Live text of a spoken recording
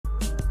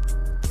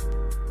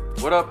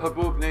What up,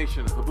 Haboob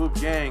Nation, Haboob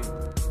Gang,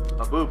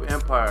 Haboob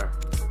Empire,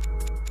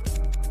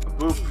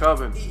 Haboob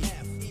Coven.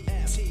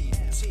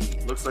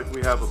 Looks like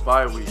we have a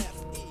bye week.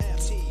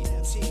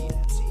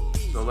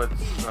 So let's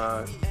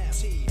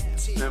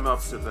sim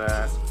up to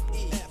that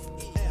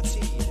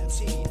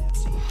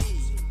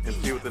and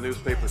see what the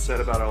newspaper said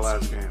about our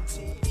last game.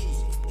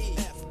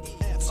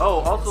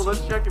 Oh, also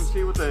let's check and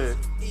see what the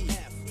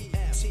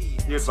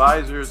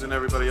advisors and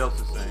everybody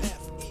else is saying.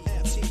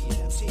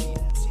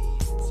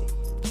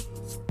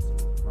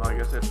 Well, I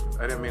guess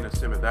I didn't mean to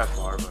sim it that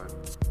far, but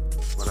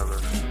whatever.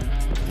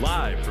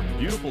 Live from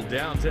beautiful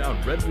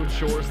downtown Redwood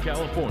Shores,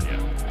 California,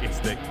 it's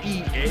the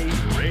EA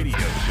Radio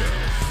Show.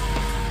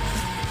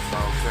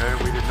 Okay,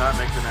 we did not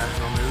make the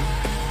national news.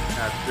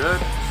 That's good.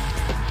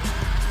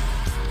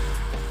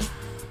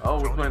 Oh,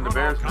 we're playing the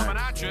Bears coming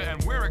next. at you,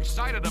 and we're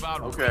excited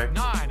about Okay. Week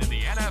 9 in the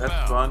NFL.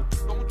 That's fun.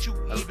 Don't you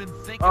even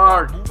think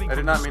about moving I did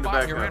from not the mean to spot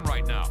back you're up. in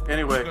right now?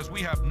 Anyway, Because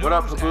we have what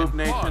up, news Haboob and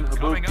Nation, fun Haboob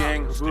coming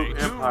Gang, up. Haboob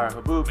Stay Empire,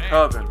 tuned. Haboob Man,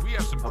 Coven, did we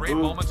have some great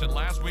Haboob moments in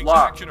last week's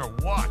Lock, action, or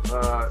what?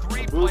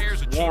 Three Haboob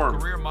players achieved Swarm.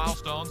 career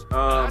milestones.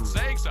 That's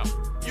saying something.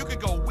 You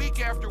could go week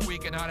after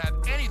week and not have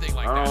anything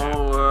like that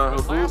happen.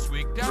 But last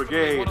week, Haboob definitely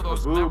Brigade, one of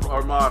those Haboob memorable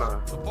Armada,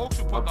 ones. The folks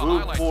who put the Haboob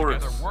highlights Force,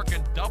 together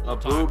working double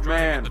time Haboob trying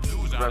Man, to get the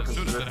news out as reference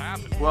soon to as the it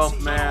happened. 12th So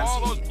man, to all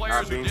those players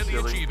not who being did the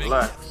silly, achieving,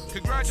 relax.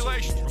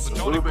 congratulations from the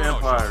Tony Haboob Bruno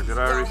Empire, Show. did I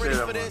already say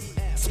that one?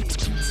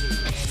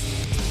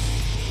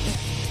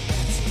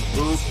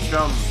 Haboob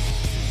Chums,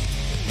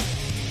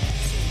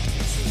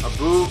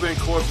 Haboob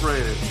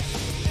Incorporated,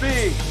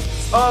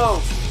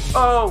 B-O-O-B,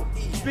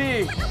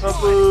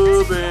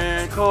 Haboob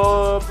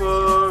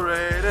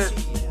Incorporated.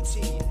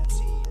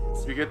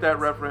 If you get that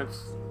reference,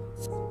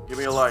 give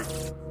me a like.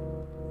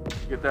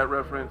 If you get that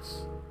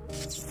reference,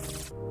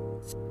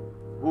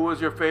 who was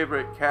your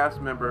favorite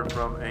cast member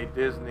from a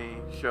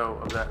Disney show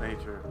of that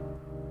nature?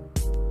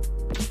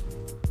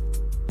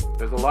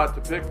 There's a lot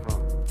to pick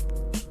from.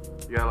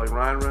 You got like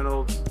Ryan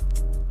Reynolds,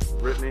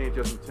 Britney,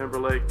 Justin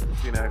Timberlake,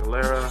 Christina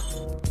Aguilera.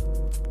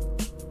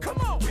 Come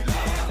on!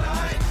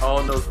 All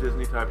in those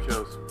Disney type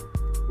shows.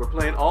 We're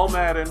playing all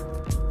Madden,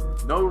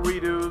 no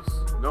redos,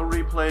 no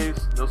replays,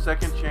 no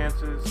second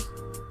chances.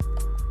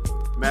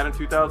 Madden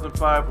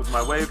 2005 with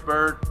my Wave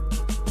Bird.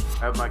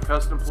 I have my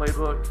custom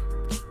playbook.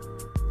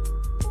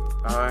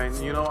 And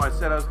you know, I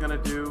said I was gonna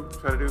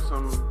try to do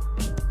some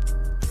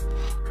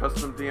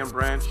custom DM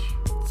branch.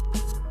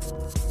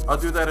 I'll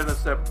do that in a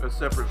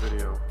separate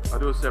video. I'll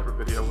do a separate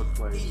video with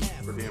plays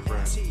for DM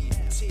branch.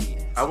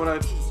 I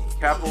want to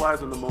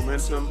capitalize on the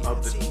momentum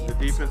of the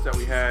defense that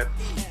we had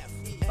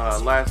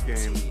last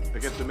game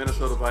against the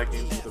Minnesota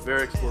Vikings with a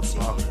very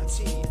explosive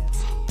offense.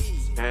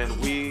 And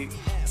we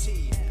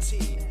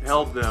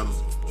held them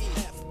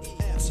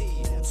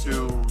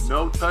to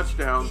no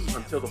touchdowns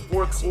until the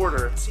fourth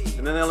quarter,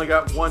 and then they only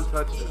got one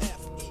touchdown.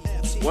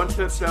 One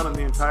touchdown in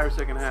the entire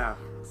second half.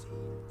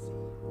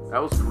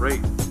 That was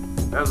great.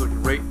 That was a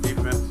great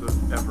defensive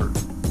effort.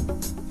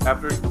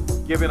 After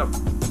giving up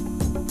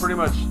pretty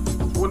much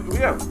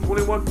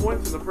 21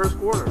 points in the first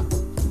quarter.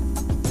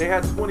 They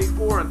had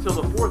 24 until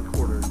the fourth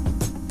quarter,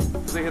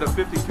 because they hit a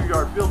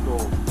 52-yard field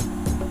goal.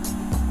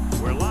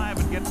 We're live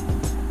and get...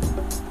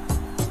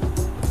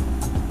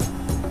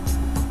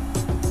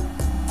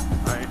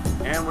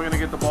 And we're going to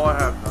get the ball at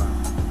halftime.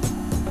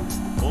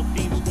 Both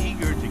teams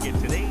eager to get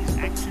today's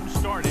action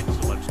started,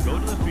 so let's go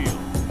to the field.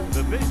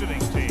 The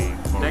visiting team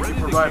are Thank you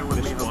ready for to riding kick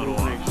with me, this one Haboob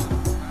off. Nation.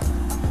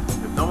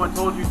 If no one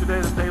told you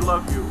today that they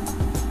love you,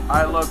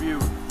 I love you.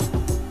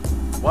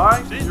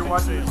 Why? Because you're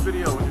watching this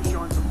video and you're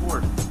showing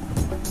support.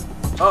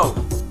 Oh,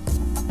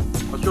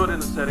 I'll show it in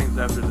the settings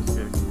after this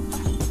kick.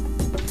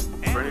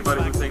 For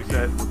anybody who thinks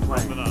that we're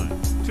playing.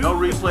 No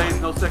replays,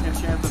 no second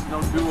chances,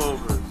 no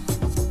do-overs.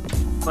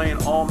 Playing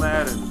all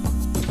Madden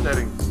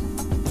settings.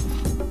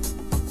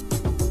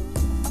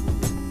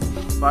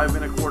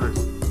 5-minute quarters.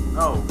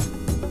 No,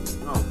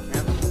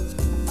 cancel.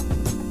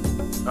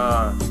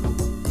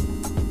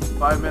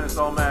 5 minutes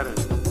all Madden.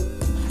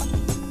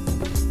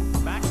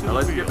 Now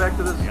let's get back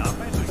to this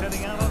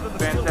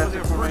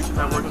fantastic formation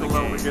that works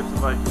alone against the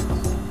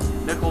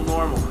Vikings. Nickel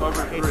normal,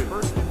 cover 3.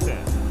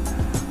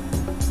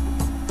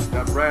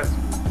 Got Brad. I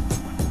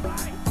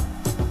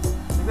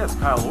think that's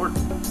Kyle Orton.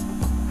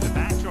 The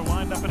backs are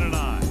lined up in an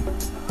eye.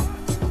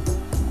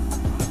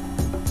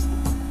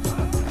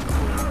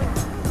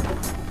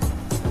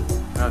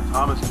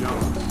 Thomas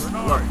Jones.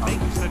 Bernard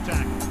makes the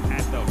tackle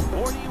at the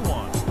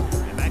 41.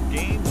 And that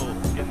game will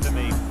get them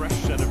a fresh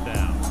set of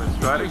downs. Let's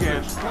try it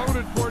again.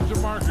 Exploded towards the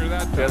marker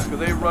that time. That's because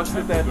they rushed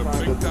it that time.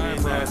 Doesn't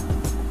mean that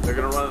they're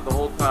going to run it the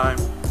whole time.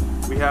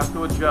 We have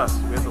to adjust.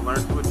 We have to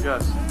learn to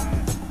adjust.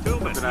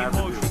 Something I have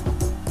to do.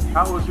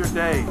 How was your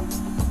day?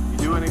 You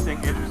do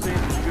anything interesting?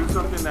 Did you do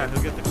something that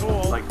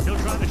like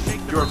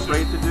you're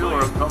afraid to do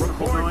or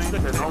uncomfortable doing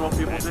that normal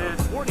people did?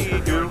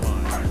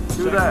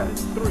 Do that.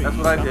 That's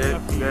what I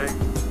did today.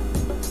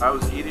 I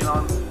was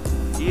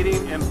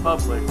eating in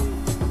public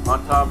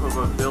on top of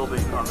a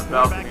building on the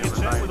balcony of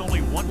the ninth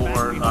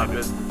floor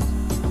business.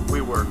 We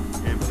work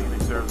in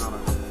Phoenix, Arizona.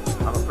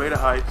 I'm afraid of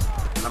heights,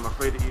 and I'm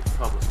afraid to eat in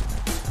public.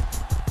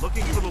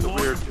 Looking for the long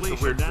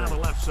completion down the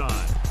left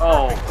side.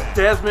 Oh,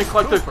 Desmond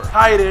Clark, the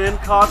tight end,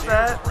 caught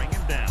that. Bring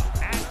him down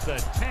at the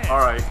 10. All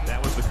right.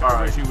 That was the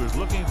coverage he was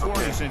looking for.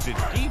 He sent it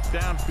deep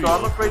downfield. So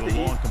I'm afraid to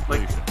long eat.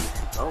 completion.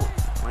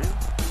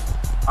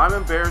 I'm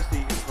embarrassed to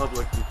eat in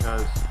public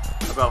because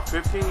about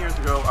 15 years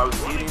ago I was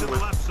eating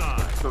with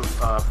some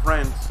a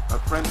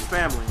friend's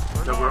family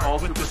that we're all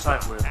super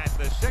tight with, at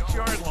the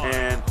 6-yard line.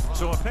 and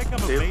so a pick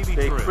of a baby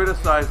they trip.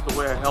 criticized the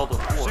way I held a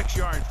fork, 6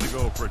 yards to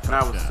go for a touchdown. and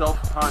I was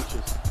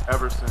self-conscious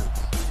ever since.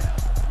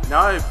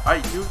 Now I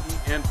do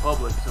eat in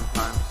public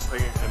sometimes,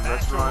 like in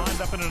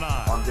restaurants,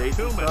 on dates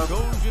and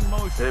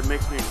stuff. It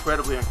makes me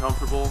incredibly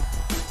uncomfortable,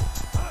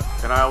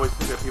 and I always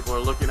think that people are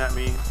looking at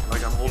me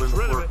like I'm holding the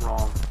fork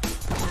wrong.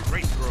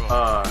 Great throw.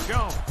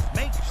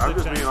 I'm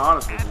just being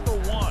honest with you.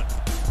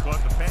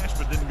 Caught the pass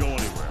but didn't go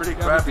anywhere. Pretty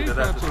crappy that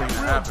that's the thing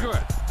that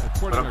happened.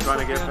 But I'm trying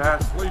to get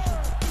past it.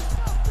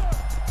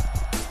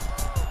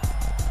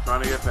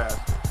 Trying to get past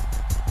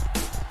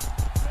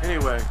it.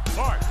 Anyway,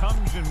 Clark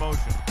comes in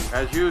motion.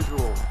 as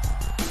usual,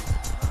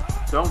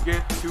 don't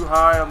get too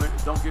high on the,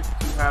 don't get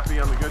too happy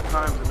on the good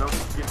times, and don't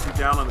get too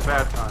down on the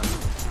bad times.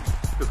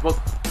 Because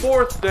both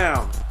fourth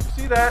down,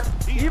 you see that?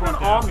 Even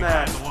on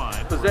that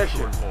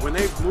possession, when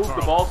they moved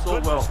the ball so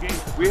well,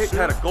 we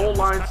had a goal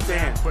line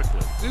stand.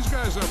 These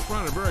guys up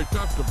front are very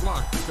tough to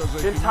block because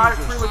they Pretty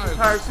much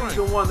entire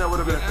season one, that would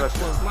have been a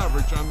touchdown. Excellent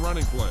leverage on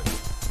running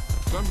plays.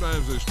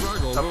 Sometimes they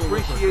struggle.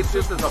 Appreciate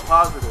this as a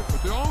positive.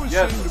 But they always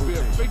seem to be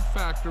a big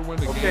factor when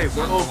the game's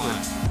on the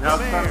line.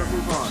 Now it's time to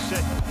move on.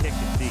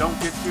 Don't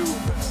get too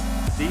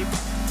deep.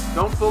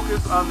 Don't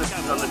focus on the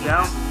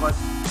down as much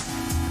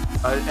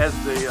as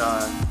the.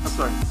 I'm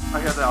sorry,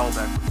 I got that all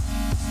backwards.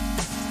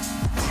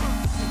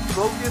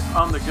 Focus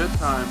on the good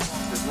times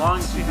as long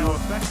as you do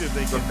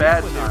the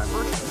bad times.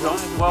 Don't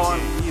dwell on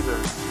either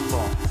too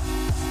long.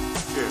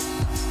 Cheers.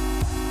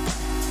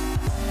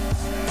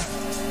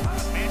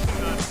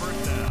 Passing on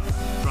first down.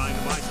 Trying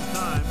to buy some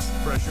time.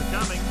 Pressure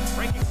coming.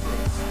 Breaking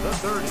through. The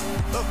 30.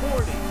 The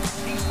 40.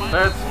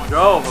 Let's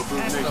go,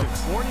 Haboobs Nation.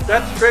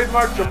 That's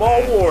trademark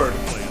Jamal Ward.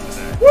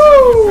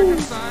 Woo!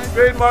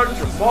 Trademark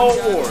Jamal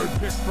Ward.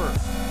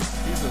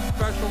 He's a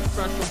special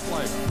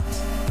player.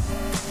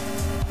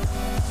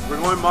 We're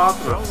going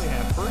Mothra.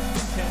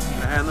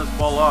 Gonna hand this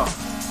ball off.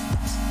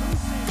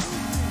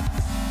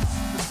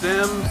 The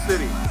Sim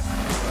City.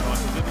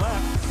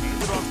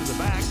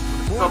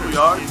 Couple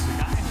yards.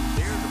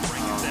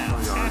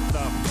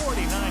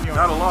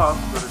 Not a loss,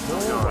 but it's 2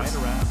 yards.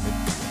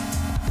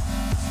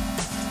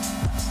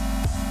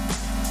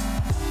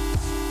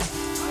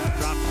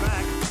 Drops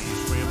back. He's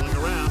scrambling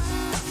around.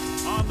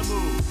 On the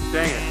move.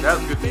 Dang it,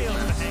 that's good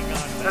defense.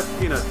 That's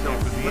peanuts.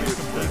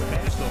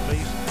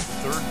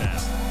 Third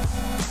down.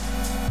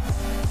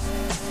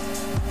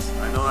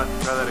 I know not to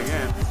try that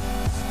again.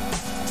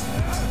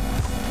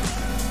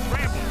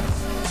 Scrambling.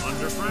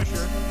 Under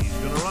pressure. He's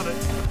going to run it.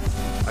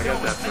 I got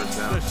that first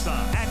down.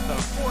 At the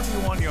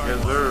 41-yard line.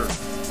 Yes, sir.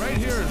 Right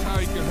here is how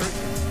he can hurt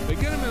you. They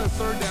get him in a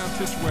third down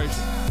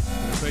situation.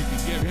 And if they can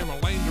give him a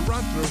lane to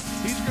run through,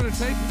 he's going to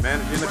take it.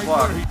 Managing the right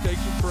clock. There, he takes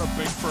it for a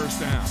big first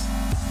down.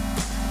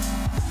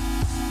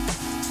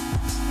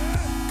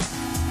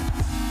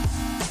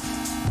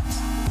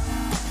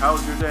 How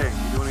was your day?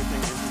 You do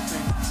anything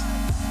interesting?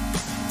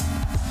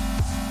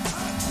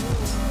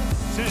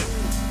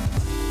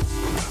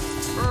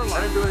 I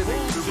didn't do anything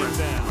super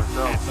interesting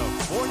myself. At the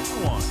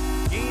 41.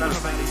 Gain of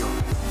about a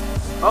yard.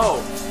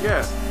 Oh,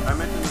 yeah. I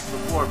mentioned this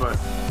before, but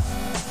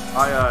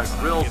I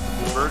grilled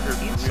burgers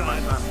for me and my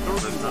son for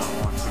the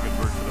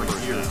first time in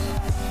years.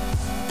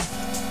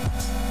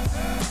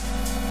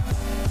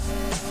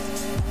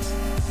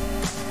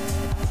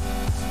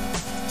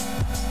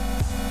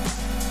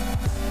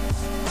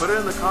 Put it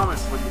in the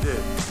comments what you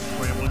did.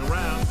 Scrambling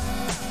around.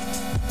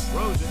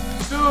 Throws it.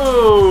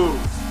 Dude!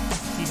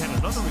 He had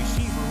another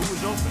receiver who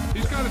was open.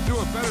 He's got to do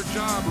a better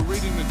job of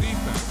reading the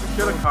defense.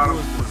 Should have caught him.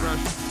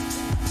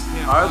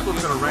 I also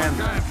could have ran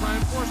that. Try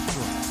and force it to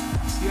him.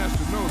 He has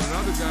to know that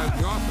other guys in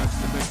the offense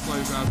can make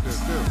plays out there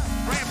too.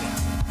 Scrambling.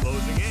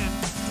 Closing in.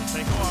 He'll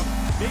take off.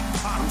 Big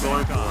pop. I'm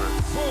going for it.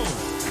 Boom!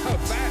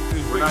 That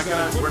is We're not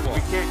gonna.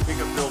 We can't kick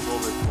a field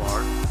goal this far.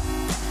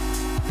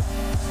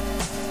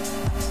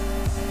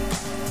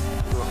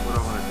 What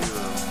I want to do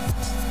though?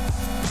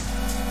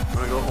 I'm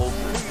gonna go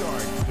Olsen. 2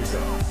 yards to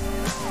go.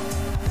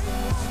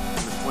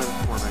 In the twin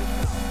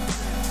formation.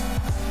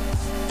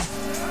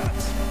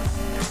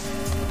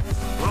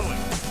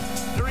 Rolling.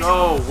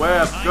 Go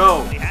Webb, go!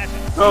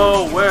 Go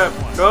Webb,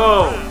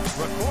 go!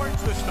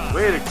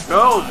 Way to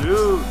go,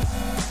 dude!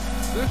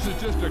 This is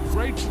just a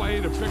great play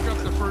to pick up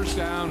the first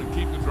down and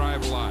keep the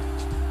drive alive.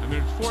 I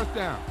mean, it's fourth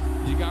down.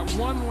 You got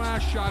one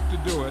last shot to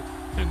do it,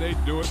 and they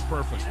do it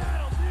perfectly.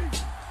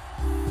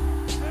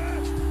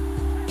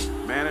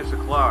 Manage the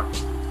clock.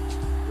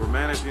 We're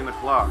managing the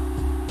clock.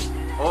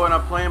 Oh, and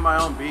I'm playing my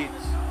own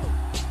beats.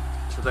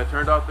 Because I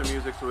turned off the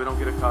music so we don't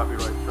get a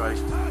copyright strike.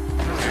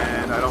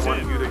 And I don't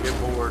want you to get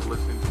bored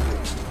listening to me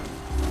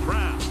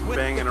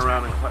banging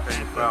around in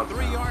crowd.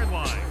 3-yard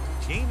line.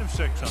 Gain of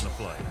 6 on the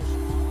play.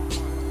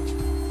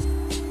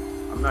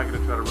 I'm not going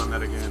to try to run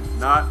that again.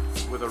 Not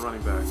with a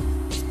running back.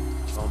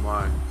 Oh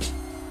my.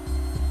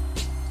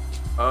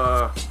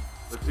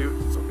 Let's do.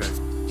 Okay.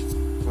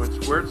 Going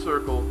squared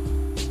circle.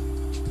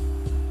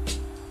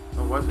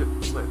 Oh, why is it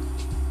split?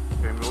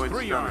 Okay, I'm going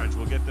 3 yards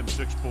will get them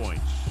 6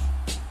 points.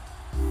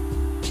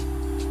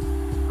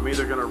 I'm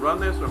either going to run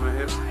this or I'm going to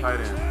hit tight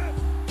end.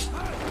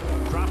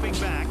 Dropping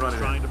back,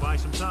 trying to buy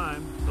some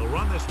time. They'll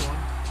run this one.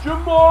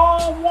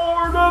 Jamal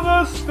Ward of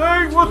the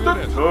State with the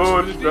touchdown.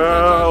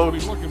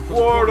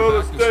 Ward of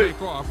the State.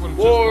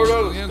 Ward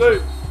of the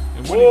State.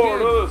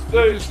 Ward of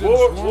the State.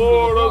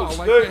 Ward of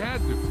the State.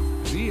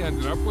 He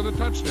ended up with a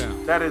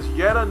touchdown. That is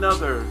yet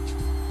another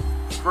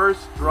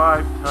first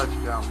drive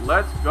touchdown.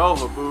 Let's go,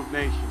 Haboob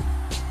Nation.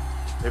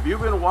 If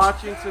you've been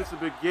watching since the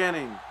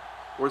beginning,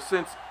 or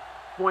since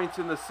points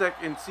in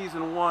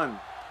season 1,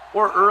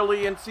 or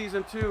early in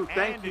season 2,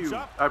 thank you.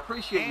 I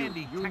appreciate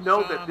you. You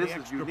know that this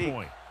is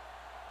unique.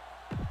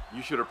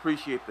 You should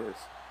appreciate this.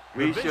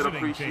 We should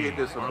appreciate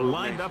this. Are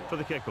lined up for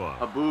the kickoff.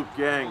 Haboob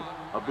gang,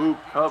 Haboob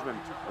coven,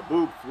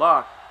 Haboob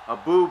flock,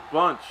 Haboob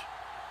bunch,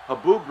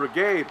 Haboob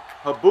brigade,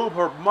 Haboob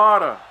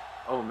armada.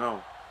 Oh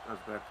no,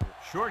 that's bad.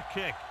 Short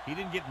kick. He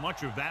didn't get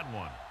much of that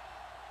one.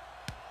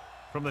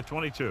 From the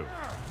 22.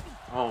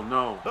 Oh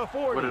no. The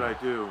 40. What did I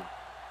do?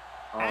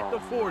 At the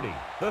 40,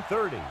 the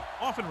 30,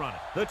 off and running,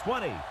 the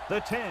 20, the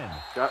 10.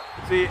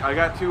 See, I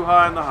got too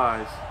high on the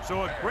highs.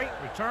 So a great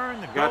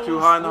return. Got too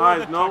high on the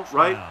highs, no,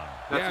 right?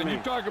 Yeah, and you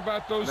talk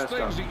about those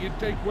things that you'd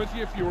take with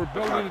you if you were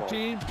building a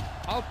team.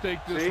 I'll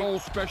take this whole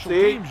special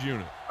teams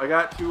unit. I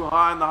got too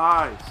high on the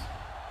highs.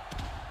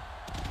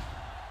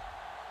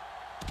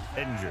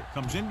 Edinger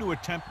comes in to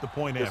attempt the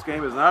point after. This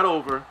game is not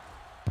over.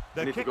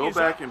 The need to go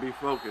back and be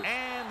focused.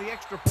 And the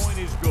extra point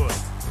is good.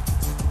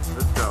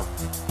 Let's go.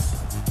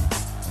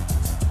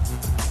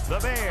 The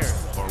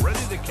Bears are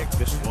ready to kick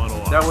this one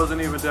off. That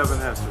wasn't even Devin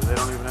Hester. They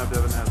don't even have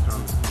Devin Hester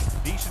on this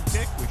team. Decent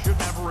kick. We should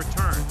have a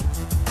return.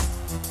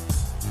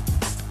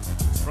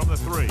 From the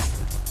 3.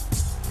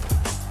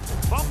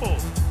 Fumble.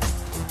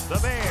 The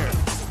Bears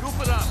scoop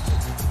it up.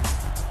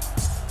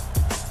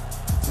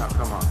 Now,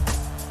 come on.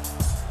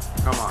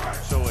 Come on.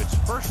 So it's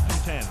 1st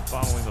and 10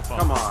 following the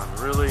fumble. Come on,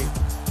 really?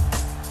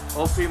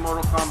 OP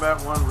Mortal Kombat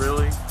 1,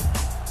 really?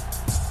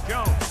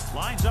 Jones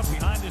lines up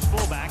behind his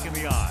fullback in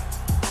the eye.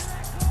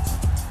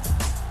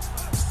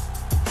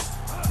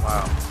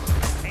 Wow.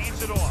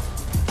 Hands it off.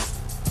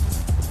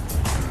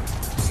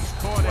 He's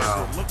caught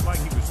after it looked like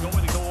he was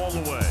going to go all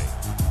the way.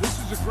 This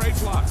is a great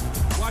block.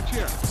 Watch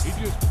here. He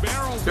just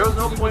barrels. There was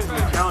no point in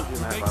challenging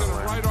that, by the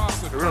way. Right off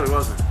the it really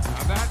wasn't.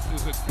 Now that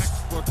is a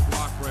textbook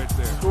block right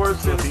there.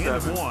 Scores in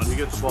 7. We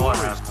get the ball at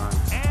halftime.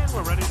 And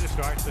we're ready to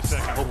start the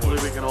second. Hopefully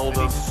we can hold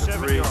up to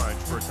 7 3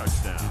 yards for a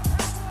touchdown.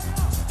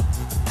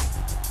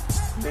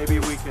 Maybe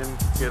we can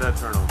get a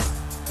turnover.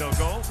 They'll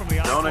go from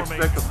the don't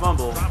expect a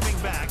fumble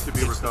back to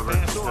be recovered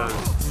because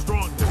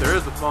if there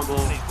is a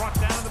fumble,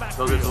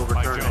 they'll just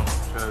overturn it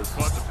because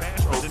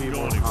OP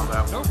won't come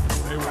that one. Nope,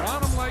 they were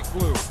on them like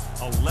glue.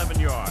 11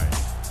 yards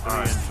to the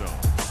end zone.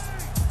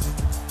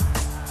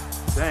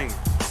 Dang.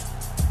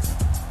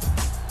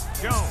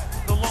 Jones,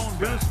 the lone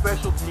back. 2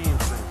 special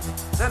teams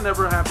things. That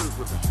never happens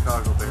with the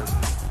Chicago Bears.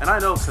 And I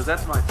know because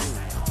that's my team.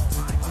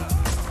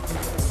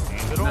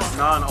 That's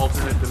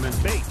non-alternate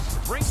dimension. Bates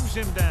brings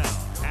him down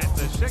at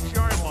the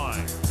 6-yard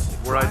line.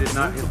 Where I did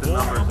not hit the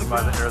numbers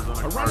by the Arizona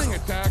Cardinals. A running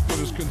attack that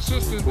is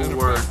consistent and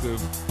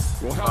effective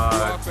will help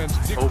the offense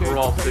dictate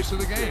overall the pace of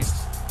the game.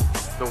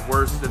 The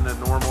worst in the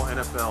normal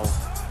NFL.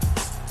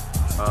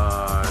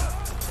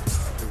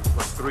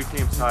 Like 3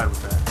 teams tied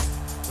with that.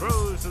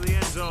 Throws to the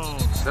end zone.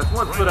 That's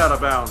one foot out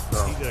of bounds,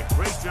 though. He did a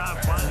great job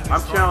finding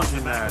I'm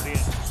challenging that.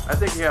 I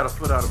think he had a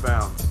foot out of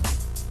bounds.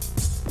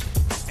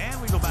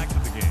 And we go back to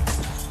the game.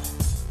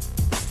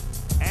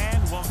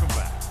 And welcome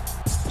back.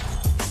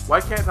 Why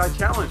can't I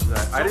challenge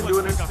that? I didn't do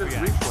an instant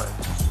replay.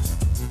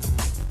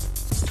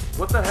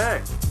 What the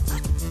heck?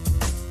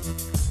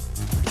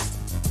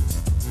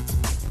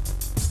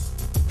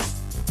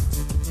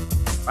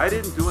 I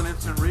didn't do an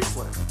instant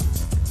replay.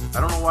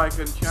 I don't know why I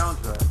couldn't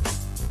challenge that.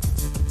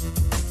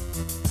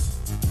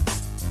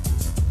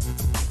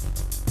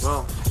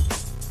 Well,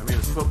 I mean,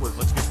 his foot was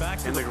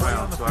in the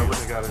ground, so I wouldn't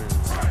have got it in.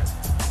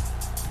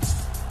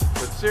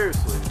 But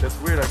seriously, that's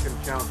weird I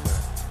couldn't challenge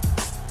that.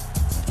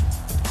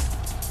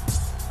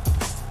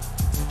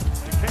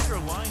 The kicker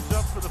lines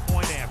up for the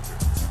point after.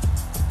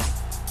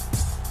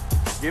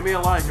 Give me a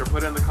like or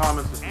put it in the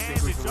comments if you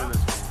think we can win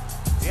this game.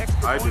 The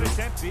extra point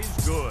attempt is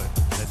good.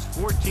 That's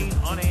 14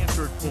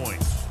 unanswered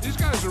points. These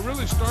guys are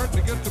really starting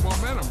to get the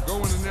momentum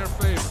going in their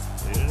favor.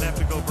 They didn't have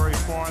to go very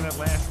far on that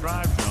last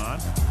drive, John.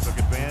 Took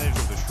advantage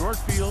of the short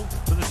field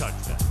for the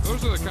touchdown.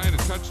 Those are the kind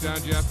of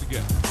touchdowns you have to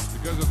get.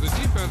 Because if the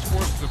defense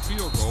forces a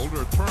field goal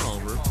or a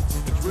turnover,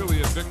 it's really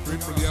a victory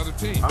for the other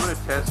team. I'm going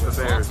to test the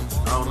Bears.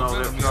 Oh, no,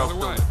 they're Charles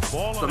Tillman.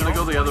 So I'm going to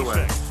go the other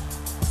way.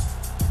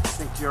 I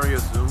think Jerry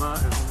Azuma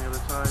is on the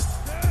other side.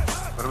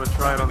 But I'm going to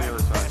try it on the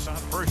other side.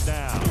 First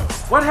down.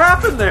 What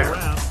happened there?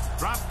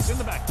 Dropped in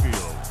the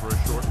backfield for a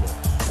short loss.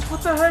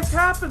 What the heck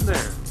happened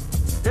there?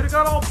 It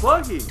got all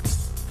buggy.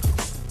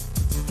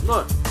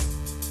 Look.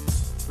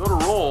 Go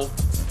to roll.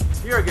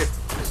 Here I get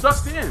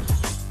sucked in.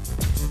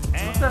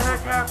 What the heck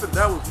happened?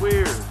 That was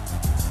weird.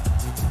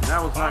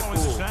 That was not cool.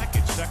 Sack,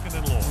 it's 2nd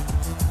and long.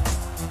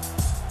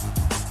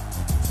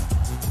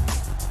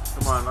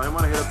 Come on, I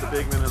want to hit up the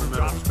big man in the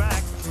middle. Drops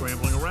back,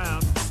 scrambling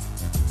around.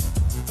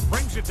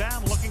 Brings it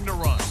down, looking to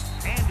run.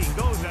 And he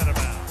goes out of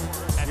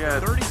bounds. At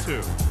the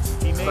 32.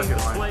 He made the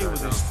play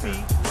with his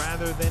feet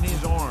rather than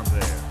his arm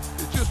there.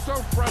 It's just so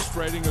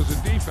frustrating as a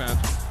defense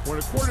when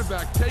a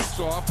quarterback takes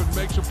off and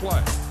makes a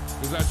play.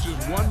 Because that's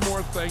just one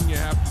more thing you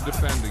have to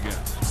defend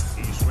against.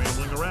 He's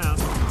scrambling around,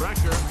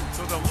 pressure,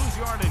 so they'll lose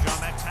yardage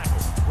on that tackle.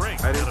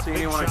 Break. I didn't see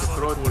anyone I could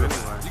throw it to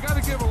anyway. You got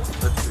to give a...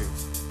 Let's see.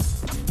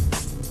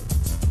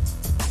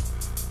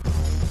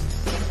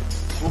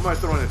 Who am I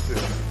throwing it to?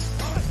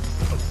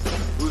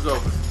 Who's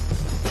open?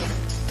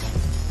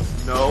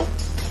 No.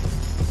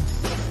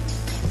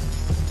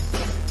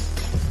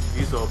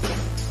 He's open.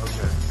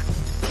 Okay.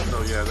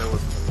 No, yeah, that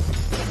was...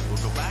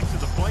 We'll go back to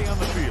the play on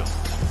the field.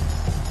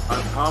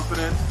 I'm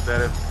confident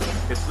that if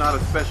it's not a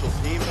special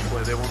teams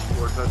play, they won't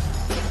score a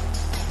touchdown.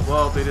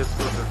 Well, they did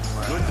score a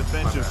touchdown. Good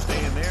defensive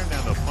stand there.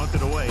 Now they'll punt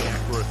it away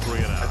after a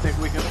 3-and-out. I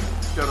think we can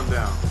shut them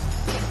down.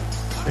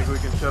 I think we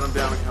can shut them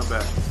down and come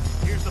back.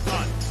 Here's the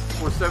punt.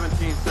 We're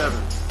 17-7.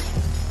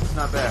 It's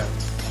not bad.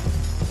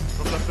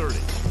 From the 30.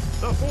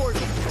 The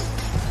 40.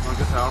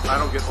 I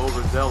don't get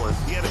overzealous.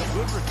 He had a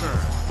good return.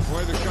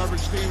 Boy, the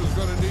coverage team is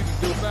going to need to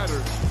do better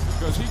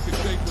because he could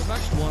take the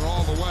next one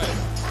all the way.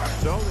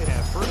 So they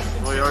have first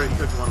and well, he already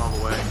took one all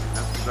the way.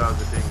 That's because I was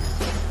a dingus.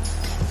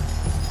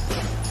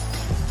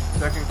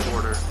 Second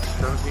quarter,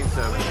 17-7.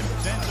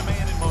 Sends a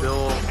man in motion.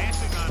 Still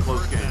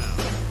close game. Down.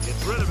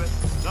 Gets rid of it.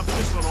 Dumps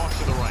this one off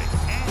to the right.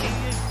 And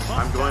he is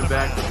I'm going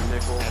back to the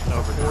nickel at the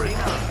over 49.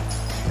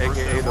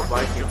 A.K.A. the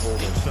Viking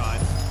holder.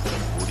 Inside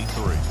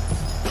 43.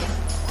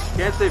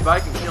 Can't say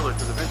Viking killer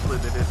because eventually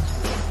they did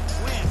score.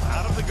 Win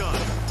out of the gun.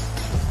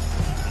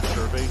 He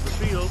surveys the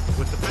field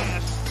with the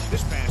pass.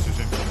 This pass is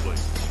incomplete.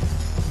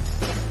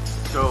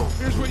 Go.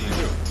 Here's what you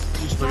do.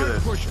 You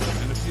start pushing,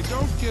 and if you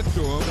don't get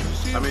to him, and you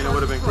see him, I mean, it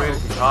would have been great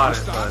if you caught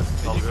it, but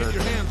and you get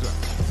your hands up.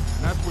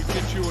 And that's what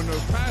gets you in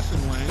those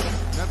passing lanes,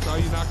 and that's how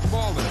you knock the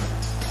ball down.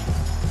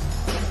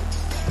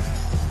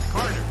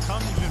 Carter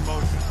comes in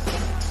motion.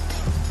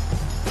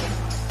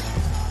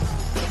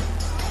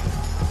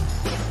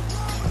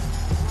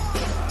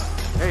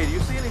 Hey, do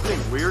you see anything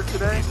weird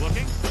today? He's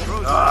looking.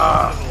 Throws it to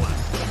the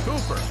left.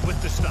 Cooper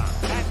with the stop.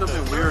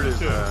 Something weird is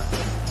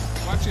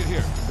watch it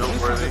here. This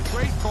is a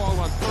great call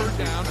on 3rd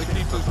down to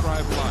keep this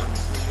drive alive.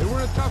 They were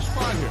in a tough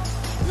spot here.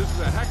 This is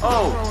a heck of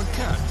a throw and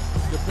catch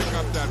to pick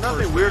up that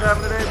Nothing weird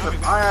happened today, but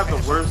I have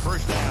the worst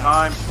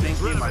time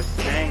syncing my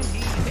dang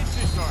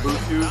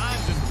Bluetooth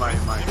to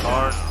my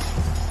car.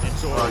 And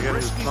so a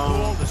risky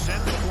ball to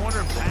send the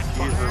corner back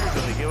behind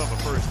and they give up a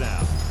first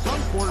down.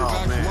 Some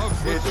quarterbacks love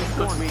blitzing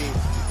corners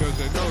because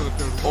they know that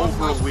there's one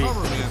less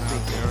cover man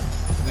out there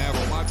and they have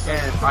a lot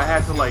better. And I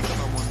had to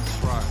someone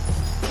drive.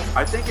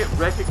 I think it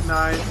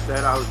recognized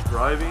that I was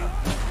driving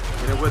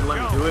and it wouldn't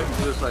let me do it.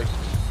 It was like,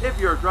 if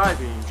you're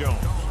driving,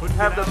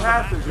 have the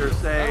passenger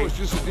say, that was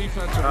just a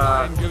defensive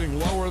line getting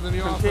lower than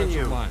the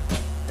offensive line.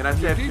 And I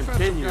said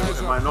continue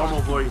in my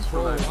normal voice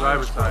for the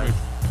driver's side.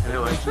 And they're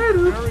like, hey,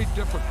 dude. Very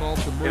difficult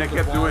to move and it the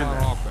kept ball doing on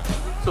that.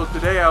 offense. So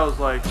today I was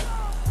like,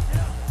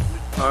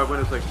 when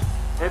it's like,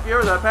 if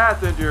you're the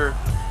passenger,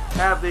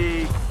 have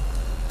the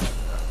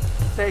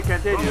say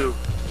continue.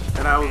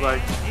 And I was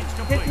like,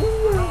 continue.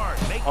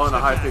 Oh, in a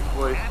high-pitched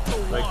voice.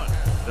 Like,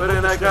 put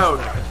in that code.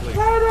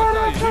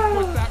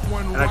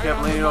 And I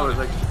kept leaning over. It's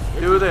like,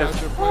 do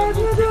this.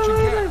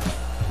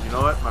 You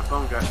know what? My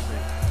phone got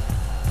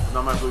synced.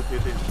 Not my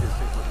Bluetooth is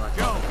synced with my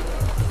phone.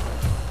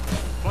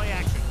 Play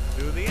action.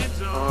 To the end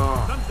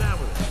zone. Comes down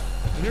with it.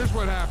 And here's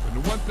what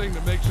happened. The one thing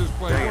that makes this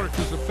play work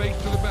is the fake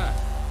to the back.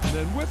 And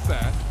then with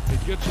that,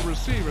 it gets a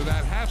receiver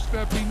that half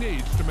step he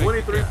needs to make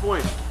 23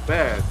 points.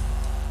 Bad.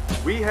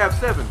 We have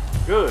 7.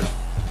 Good.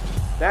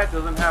 That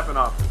doesn't happen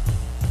often.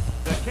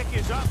 The kick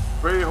is up.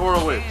 Barry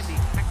Horowitz.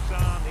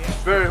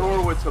 Barry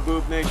Horowitz,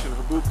 Haboob Nation,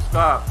 Haboob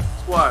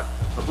Squad,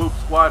 Haboob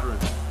Squadron.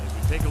 As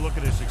we take a look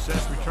at his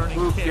success returning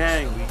Boob kicks,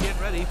 Gang. we get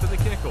ready for the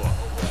kickoff.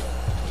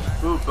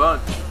 Boob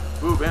Bunch.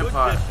 Boob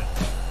Empire.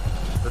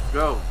 Let's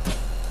go.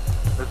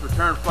 Let's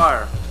return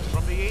fire.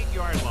 From the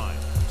 8-yard line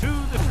to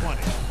the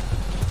 20.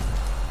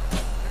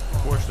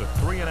 Forced a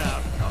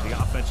 3-and-out on the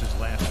offense's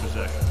last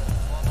possession.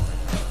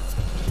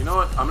 You know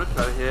what? I'm going to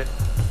try to hit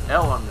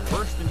L on this.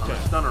 First and 10. On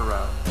a stunner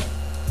route.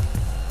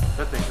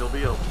 I think he'll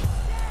be open.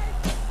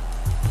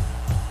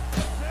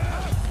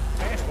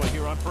 Pass play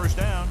here on first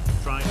down.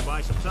 Trying to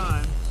buy some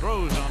time.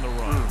 Throws on the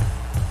run.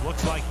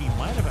 Looks like he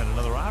might have had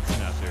another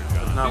option out there,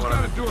 John. He's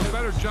got to do a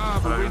better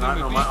job of reading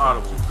the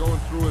defense and going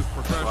through his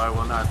progression. So I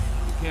will not.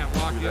 You can't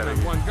lock in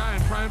on one guy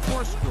and try and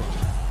force it to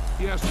him.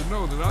 He has to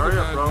know that other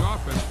guys in the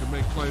offense can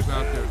make plays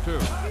out there too.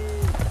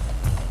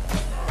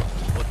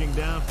 Looking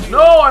downfield.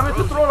 No, I meant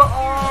to throw the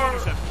arm.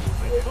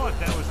 I thought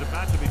that was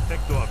about to be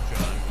picked off,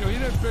 John. You know, he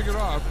didn't pick it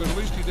off, but at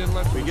least he didn't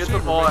let the we get the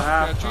receiver ball make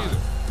at the catch halftime. either.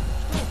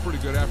 Still a pretty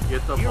good effort.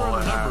 Get the Here ball are the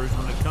at numbers halftime.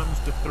 when it comes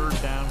to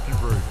third down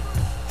conversion.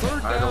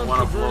 Third I don't down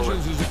wanna blow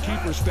conversions it. is a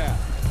keeper stat.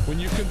 When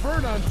you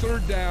convert on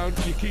third down,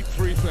 you keep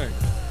three things.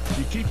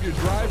 You keep your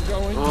drive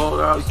going, Oh,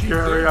 that was you keep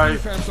scary. their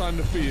defense on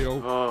the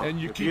field, Oh, and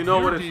you if keep you know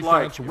your what it's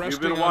like, defense if you've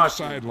resting been on the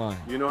watching, sideline.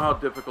 you know how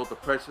difficult the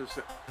pressure.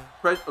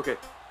 Okay,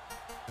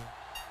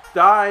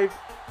 dive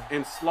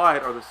and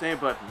slide are the same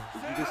button.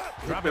 You just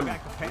hit Dropping them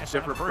back the with pass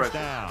on different first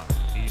pressure. down.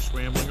 He's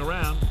scrambling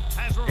around.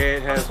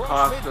 It has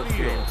cost us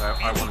games.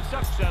 I want to say.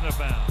 Ducks out of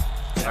bounds.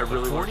 I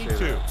really want to say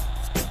 42.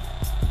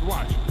 that.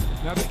 Watch.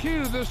 Now, the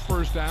key to this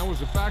first down was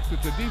the fact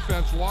that the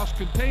defense lost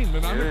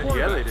containment on the Yeah,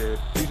 quarterback. they did.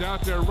 He's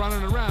out there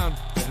running around,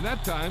 and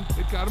that time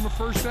it got him a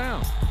first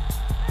down.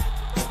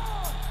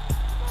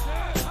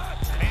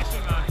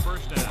 Passing on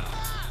first down.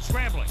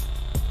 Scrambling.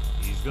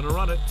 He's going to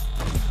run it.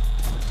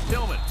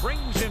 Tillman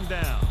brings him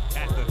down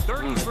at the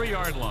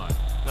 33-yard line.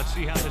 Let's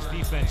see how this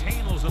defense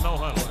handles the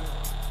no-huddle.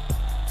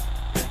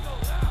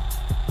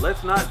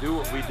 Let's not do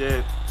what we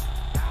did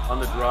on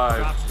the drive.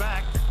 Drops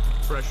back.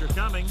 Pressure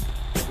coming.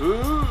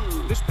 Ooh.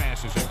 This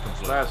pass is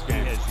incomplete. Last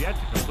game. He has yet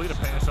to complete a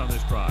pass on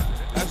this drive.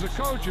 As a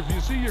coach, if you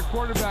see your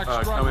quarterback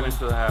Coming struggling, into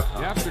the you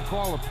halftime. have to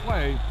call a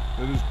play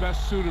that is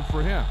best suited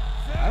for him.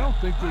 I don't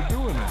think they're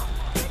doing that.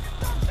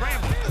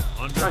 Scrambling.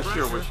 Under I pressure.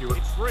 sure wish he would.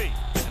 It's free.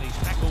 And he's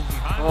tackled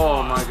behind Oh, the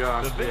line. my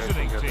gosh. The Yeah,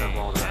 visiting get that team.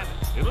 ball there.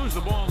 They lose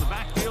the ball in the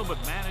backfield, but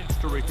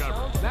managed to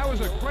recover. That was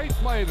a great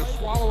play to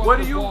swallow What up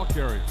do the you ball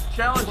carrier.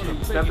 challenge Put a you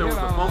big that there was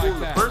hit a on him fumble like in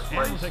the that. first And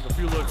we'll place? take a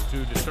few looks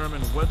to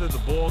determine whether the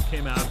ball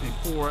came out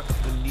before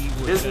the knee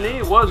was His down.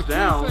 knee was The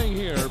down. key thing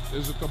here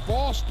is that the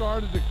ball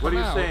started to What come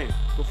are you out saying?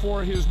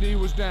 before his knee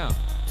was down.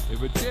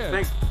 If it did,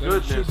 Thank then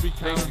goodness. it should be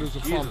Thank counted as a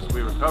Jesus fumble.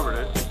 we recovered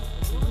it.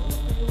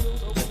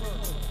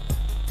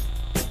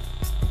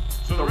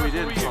 So the So we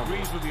did referee fumble.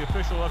 agrees with the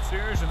official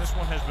upstairs, and this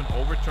one has been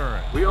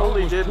overturned. We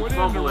only was didn't put in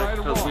fumble to it right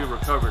a because we wrong.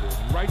 recovered it.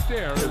 And right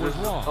there, it This was is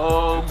wrong.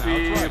 OP And now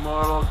it's right.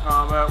 Mortal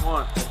Kombat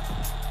 1.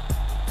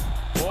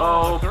 Ball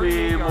on the OP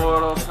 38-yard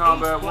Mortal line.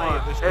 Kombat Eighth play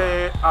of 1. this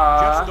drive.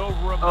 AI. Just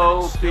over a minute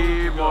OP still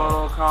to go.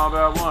 Mortal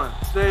Kombat 1.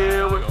 Say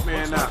it with me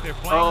Looks now. like they're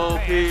playing OP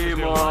pass as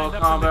they're Mortal lined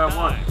up in Kombat the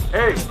 1. dime.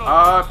 Hey,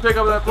 pick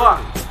up that 30.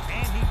 block.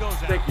 And he goes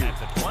out Thank you. at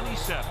the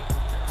 27.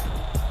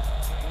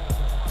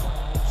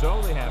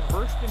 So they have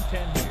 1st and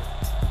 10 here.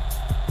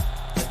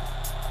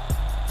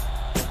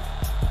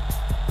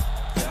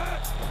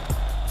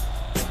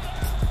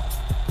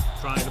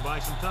 Trying to buy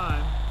some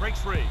time. Breaks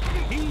free.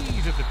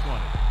 He's at the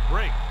 20.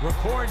 Break.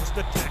 Records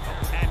the tackle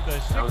at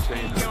the That was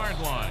 16-yard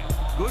line.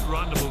 Good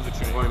run to move the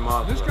chain. Going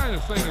mob This to it. kind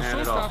of thing is Hand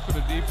so it off. tough for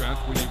the defense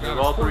when you've got have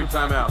a all three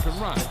quarterback that timeouts. can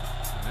run.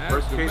 And as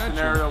Worst case dimension,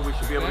 scenario, we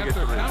should be able to they get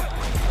have three. count.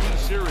 Key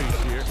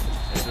series here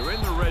as they're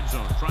in the red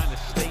zone trying to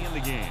stay in the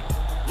game.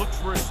 Looks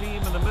for a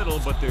seam in the middle,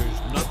 but there's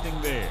nothing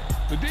there.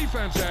 The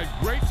defense had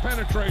great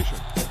penetration,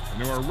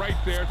 and they were right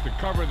there to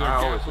cover their I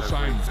always gap have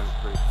great assignments.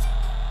 penetration.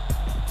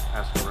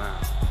 Ask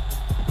around.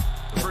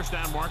 The first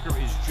down marker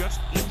is just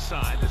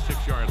inside the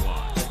 6-yard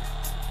line.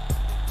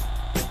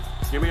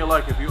 Give me a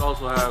like if you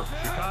also have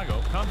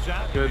Chicago comes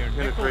out Good in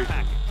their nickel penetration.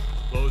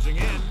 package. Closing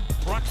in,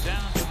 brought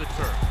down to the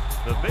turf.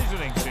 The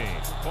visiting team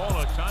call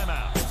a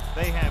timeout.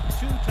 They have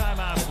 2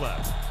 timeouts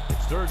left.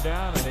 It's 3rd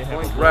down, and they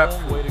have Point a rep.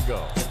 long way to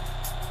go.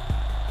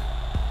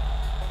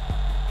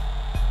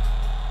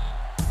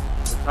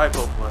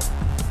 typo play.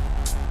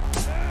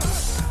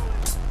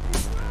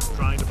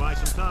 Trying to buy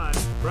some time.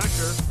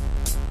 Pressure.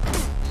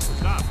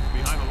 Stop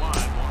behind the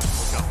line.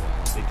 Lost a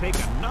couple. They take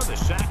another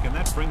sack, and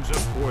that brings up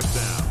 4th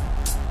down.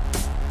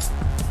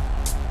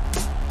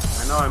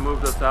 I know I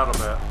moved us out a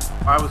bit.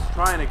 I was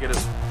trying to get a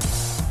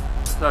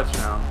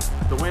touchdown.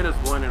 The wind is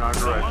blowing in our The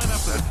direction.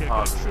 lineup for the That's kickoff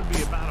positive. should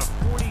be about a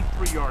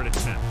 43-yard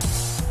attempt.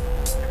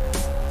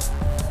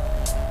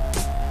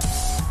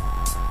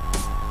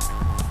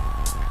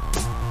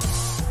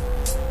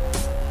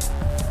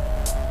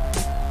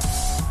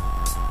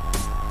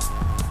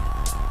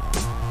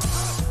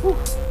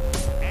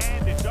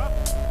 And it's up.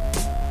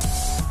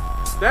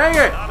 Dang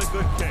it! Not a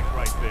good kick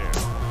right there.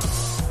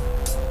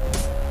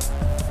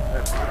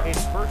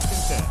 It's 1st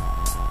and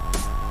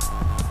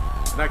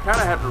 10. And I kind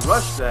of had to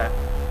rush that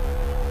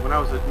when I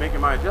was making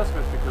my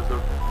adjustments because the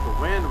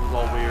wind was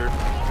all weird.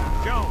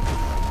 Jones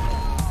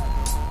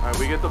All right,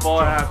 we get the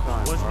ball at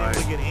halftime. wasn't All right.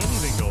 able to get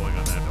anything going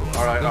on that play.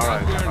 All right, They all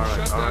got right, there and all right,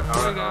 shut all right, that all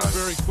play right, down all right.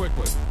 very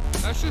quickly.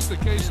 That's just the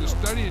case of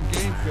studying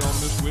game film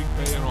this week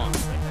paying off.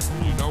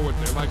 When you know what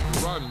they like to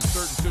run in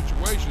certain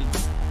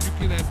situations, you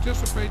can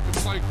anticipate the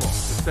play call.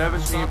 It's a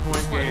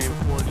 17-point game.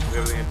 We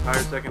have the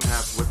entire second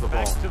half with the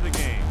ball. Back to the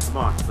game. Come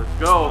on, let's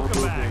go. Welcome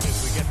Blue back Jays.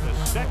 as we get the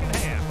second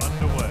half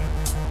underway.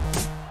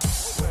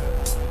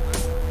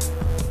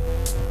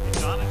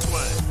 It's on its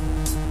way.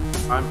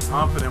 I'm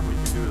confident we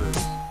can do this.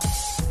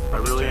 I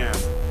really am.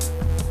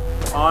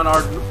 On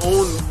our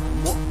own,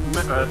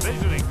 The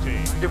visiting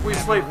team. if we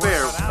have play their work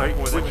fair, cut out like,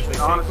 for them as which they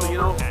take honestly, you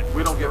know, over at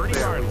we don't get the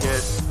fair. 30-yard We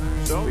get,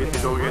 So we have to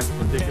go have against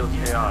 1st and 10 ridiculous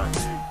here. AI.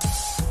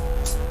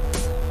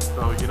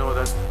 So you know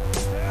that's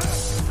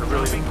I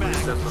really Dropping think back,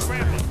 that's what I'm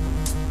scrambling. saying.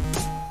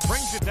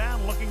 Brings it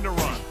down, looking to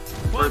run.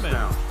 First Clemens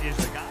down. is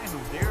the guy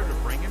who's there to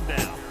bring him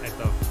down at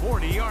the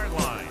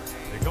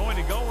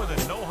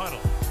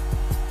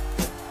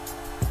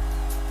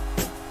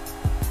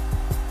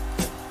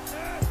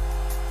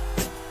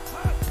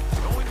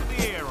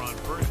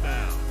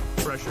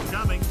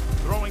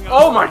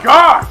Oh my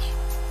gosh!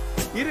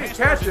 He didn't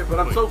catch it, but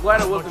I'm so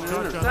glad it wasn't an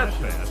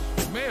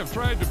interception. May have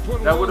tried to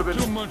put That a would have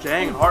little too been much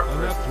dang on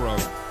heartbreaking. that throw.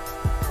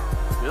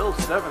 Still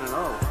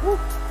 7-0. Woo.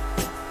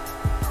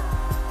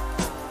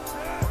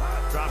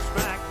 Drops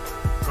back,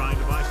 trying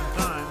to buy some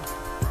time.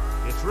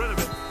 Gets rid of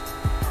it.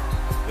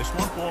 This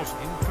one falls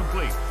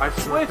incomplete. I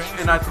switched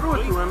and I threw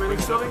it to him and he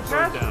still didn't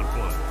catch it.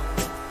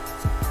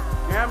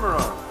 Camera.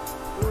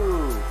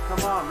 Ooh,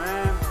 come on,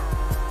 man.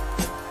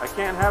 I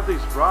can't have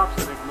these drops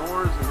and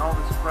ignores and all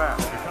this crap.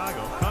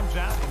 Chicago comes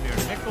out in their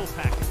nickel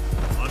package.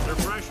 Under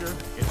pressure,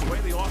 it's away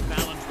the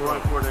off-balance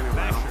Going for it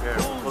anyway. I don't care.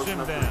 Basher pulls him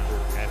down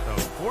at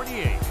the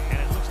 48, and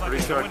it looks like Pretty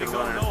he's sure I going to can go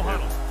run no it.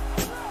 huddle.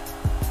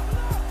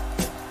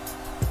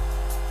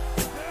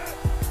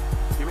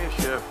 Give me a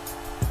shift.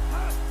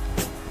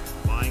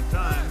 Buying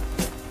time.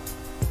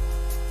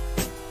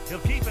 He'll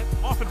keep it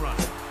off and run.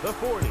 The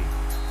 40,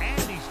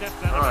 and he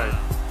steps out of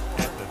bounds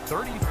at the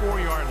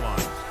 34-yard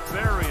line.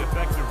 Very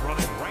effective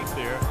running right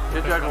there.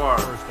 Hit Jaguar.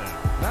 First down.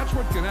 That's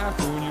what can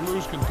happen when you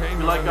lose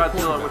containment. You like on the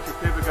Godzilla? quarterback. What's your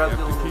favorite You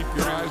Godzilla? have to keep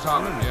your eyes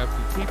on him. You have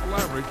to keep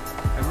leverage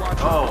and watch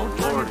him. Oh, Don't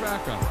turn Lord. your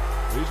back on him.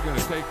 He's going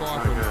to take off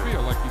Not on the good.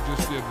 field like you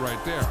just did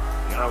right there.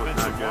 That was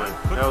not good.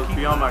 That was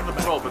beyond my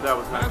control, but that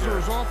was not As a good.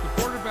 result, the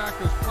quarterback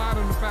is flat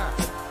on the back,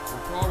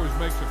 which always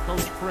makes a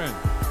coach cringe.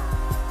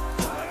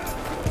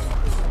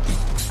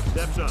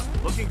 Steps up,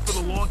 looking for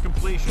the long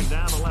completion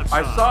down the left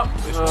side. I saw.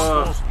 This one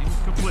falls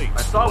incomplete.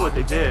 I saw what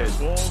they did.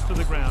 Falls to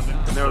the ground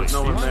And there was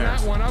no He one hung there.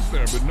 that one up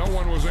there, but no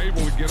one was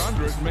able to get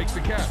under it and make the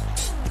catch.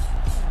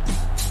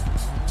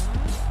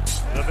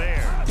 The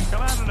Bears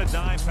come out in a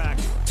dime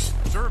package,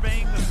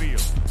 surveying the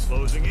field,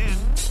 closing in.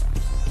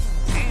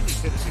 Andy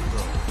Tennessee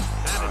throw.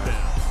 Batted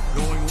down.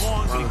 Going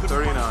long, but he couldn't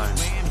 39. find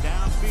his man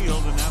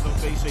downfield, and now they'll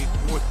face a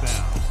fourth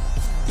down.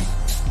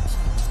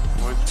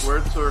 Going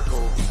squared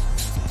circle.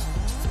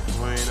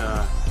 Going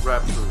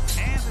wrap through.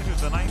 And this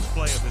is the ninth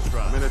play of this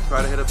drive. I'm gonna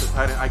try to hit up the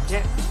tight end.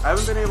 I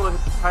haven't been able to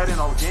hit the tight end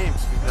all games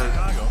because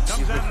Chicago he's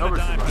comes been out in a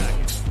covered too dime much.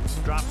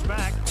 package. Drops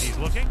back. He's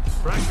looking.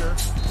 Pressure.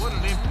 What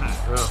an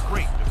impact. Ugh.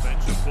 Great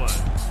defensive play.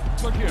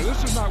 Look here,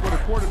 this is not what a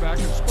quarterback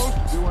is supposed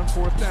to do on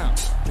fourth down.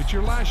 It's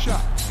your last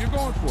shot. You're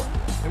going for it.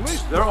 At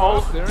least They're throw all-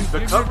 up there and the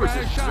give your coverage guy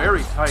a is shot.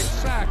 very tight.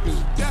 The sack is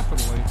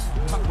definitely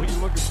not what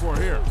you're looking for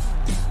here.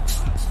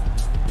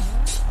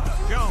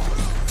 Jones.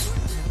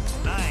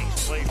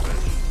 Nice play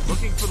finish.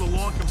 Looking for the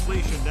long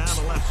completion down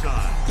the left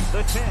side.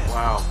 The 10.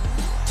 Wow.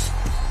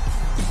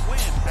 Wynn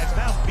has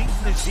now beaten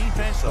his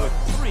defense with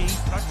 3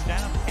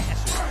 touchdown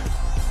passes.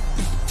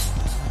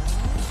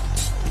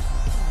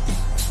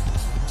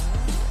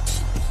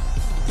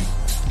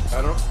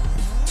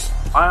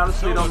 I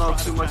honestly don't know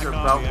too much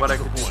about what I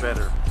could do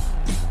better.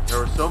 There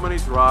were so many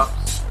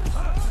drops.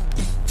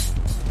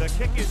 The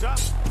kick is up,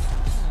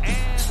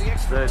 and the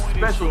extra The point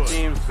special is good.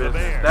 teams The business.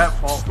 Bears That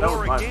fault. That score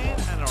was my again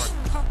fault. and are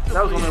comfortably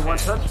That was only one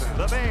ahead. touchdown.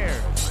 The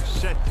Bears are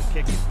set to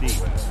kick it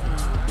deep.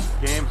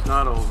 Game's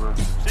not over.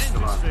 Sends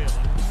Come it on.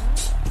 sailing.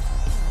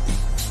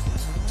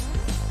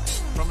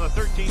 From the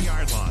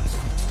 13-yard line,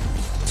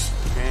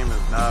 Game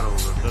is not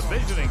over. the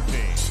visiting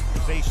team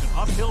face an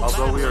uphill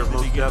Although we are battle as they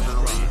most begin this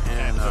definitely drive in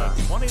at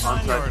the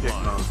onside 29-yard kick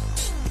line. mode.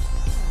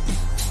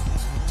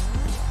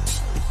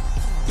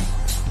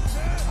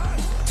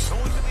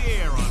 Going to the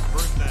air on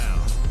first down.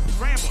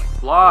 Scrambling.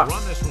 Block.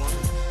 Run this one.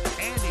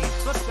 And he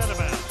slips out of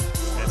bounds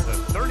at the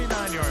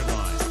 39-yard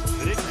line.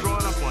 They didn't draw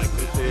it up like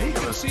this. He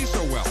can see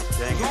so well.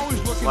 Dang He's it.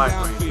 always looking Black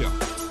downfield.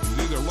 He's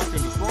either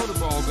looking to throw the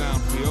ball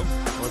downfield,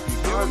 or if you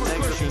give him a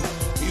cushion,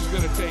 he's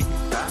going to take it.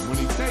 And when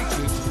he takes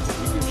it,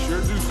 he can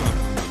sure do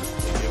something with it.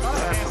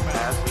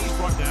 He's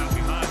brought down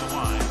behind the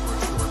line for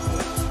a short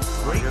ball.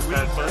 Great guess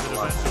read that's by the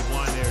it. defensive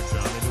line there,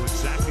 John. They knew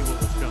exactly what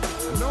was coming.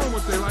 And knowing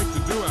what they like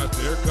to do out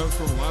there comes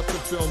from lots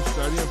of film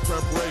study and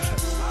preparation.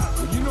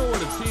 When you know what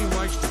a team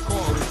likes to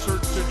call in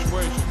certain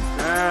situations,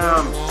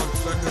 Damn. third long,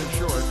 second and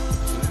short,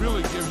 it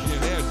really gives you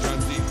an edge on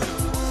defense.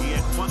 He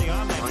had plenty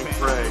on that Point pass.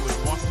 break. It was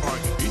one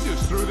target. He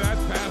just threw that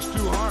pass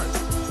too hard.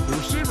 The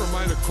receiver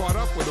might have caught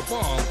up with the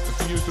ball if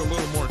he used a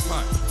little more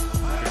touch.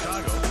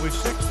 Chicago with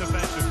 6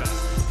 defensive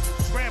backs.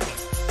 Scrambling.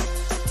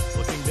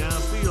 Looking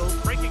downfield,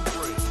 breaking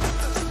free.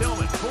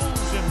 Tillman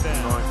pulls him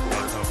down Going for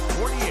at it. the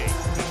 48.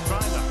 He's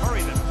trying to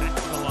hurry them back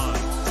to the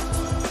line.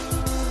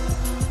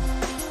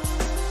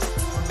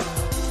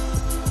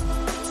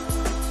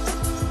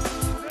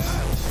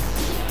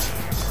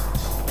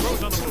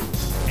 Throws on the move.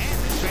 And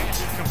this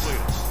pass is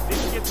completed.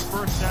 Didn't get the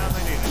first down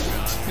they needed,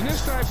 John. In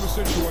this type of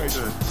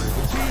situation,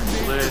 the team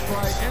needs to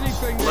try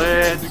anything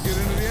they can to get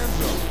into the end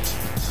zone.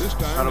 This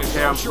time, I don't they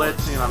care. I'm fell short.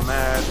 blitzing. I'm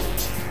mad.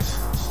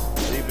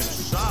 They've been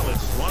solid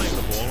running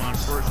the ball on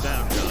first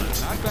down, John.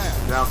 Not bad.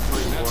 Down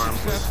 3 And that for him.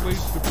 success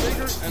leads to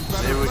bigger and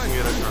better Maybe we can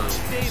plays. get a turn.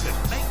 Davis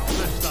makes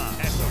the stop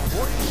at the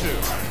 42.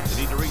 They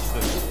need to reach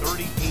the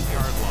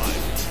 38-yard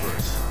line.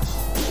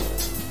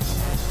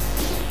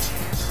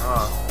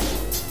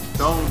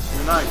 Do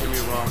not get me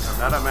wrong. I'm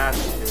not a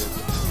masochist.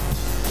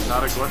 I'm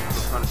not a glutton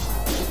for punishment.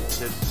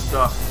 It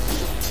sucks.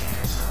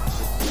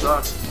 It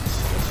sucks.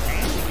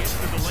 And he gets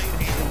to the late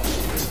handle.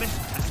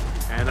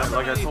 And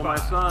like I told my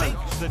son,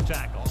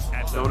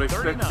 don't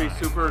expect to be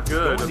super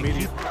good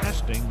immediately.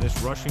 Testing this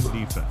rushing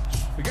defense.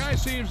 The guy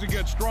seems to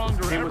get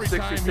stronger every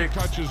time he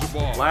touches the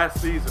ball. Last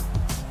season,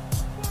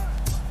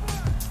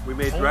 we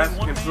made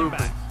drastic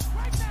improvements.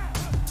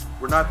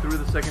 We're not through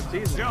the second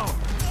season. Jones.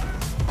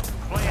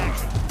 Play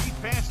action. Deep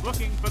pass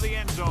looking for the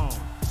end zone.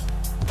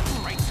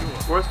 Right to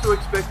him. For us to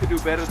expect to do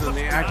better than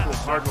the actual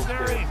Cardinals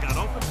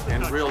did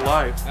in real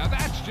life now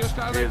that's just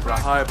how they is a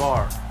high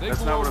bar. That's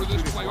go not what over I'm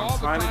this shooting play for. all I'm the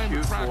trying to time shoot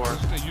in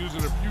practice, for they use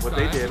it a few what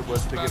they times, did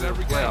was to about get in the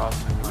every game.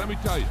 playoffs. Let me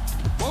tell you,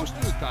 most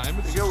of the time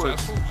it's I think it was,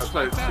 successful. I just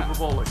played like that. Super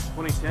Bowl like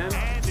 2010.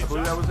 I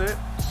believe that was it.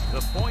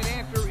 The point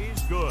after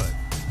is good.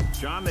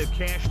 John, they've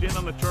cashed in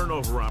on the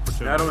turnover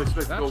opportunity. I don't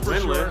expect to go That's for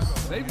sure.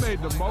 winless. They've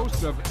made the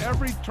most of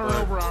every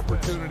turnover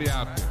opportunity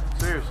out there.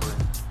 Seriously.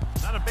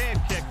 Not a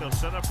bad kick. They'll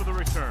set up for the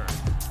return.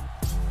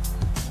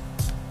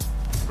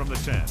 From the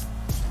 10.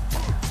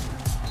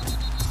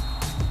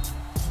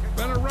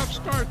 Been a rough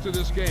start to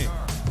this game,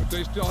 but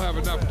they still have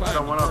enough time I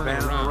don't want to to turn it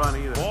abandon the around. run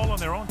either. Ball on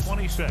their own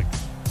 26.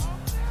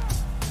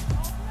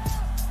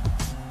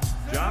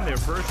 John, their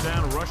first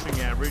down rushing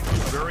average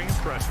is very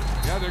impressive.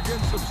 Yeah, they're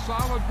getting some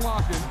solid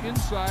blocking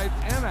inside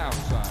and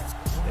outside.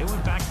 They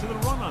went back to the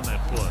run on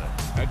that play.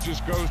 That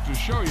just goes to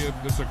show you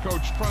that the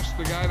coach trusts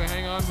the guy to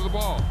hang on to the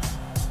ball.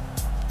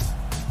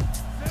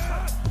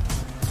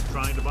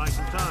 Trying to buy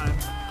some time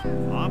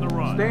on the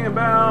run. Stay in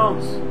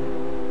bounds.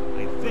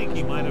 I think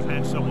he might have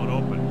had someone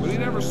open. But he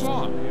never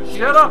saw him.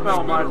 Shut up,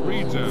 Al Better Michaels.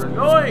 reads You're out.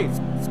 annoying.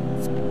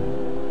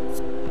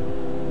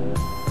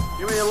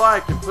 Give me a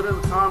like and put in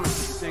the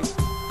comments if you think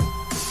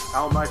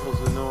Al Michaels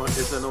is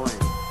annoying.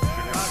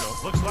 Chicago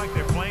looks like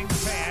they're playing the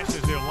pass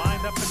as they're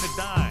lined up in the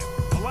dime.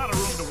 A lot of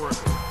room to work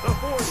with. The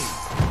 40.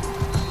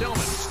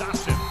 Tillman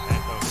stops him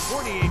at the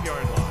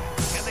 48-yard line.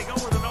 And they go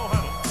with a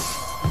no-huddle.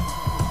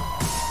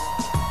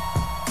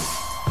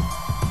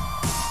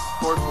 Of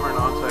course, we're in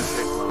onside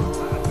kick mode.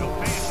 They'll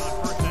pass on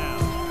first down.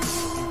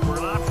 Looking for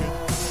an option.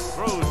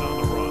 Throws on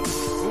the run.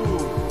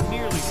 Ooh,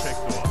 nearly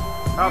picked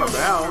off. Out of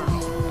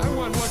bounds. That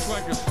one looked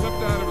like it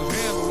slipped out of his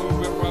hand a little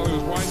bit while he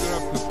was winding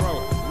up to throw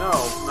it. No,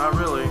 not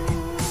really.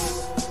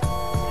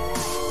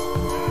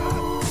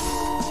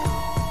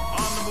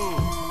 On the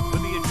move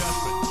with the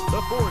adjustment.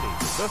 The 40,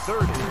 the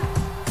 30.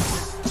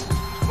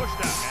 He's pushed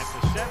out at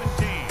the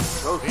 17.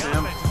 Go, The Sim.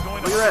 offense is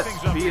going to Look at open that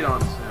things up speed here. on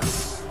Sim.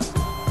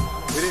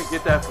 We didn't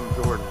get that from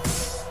Jordan.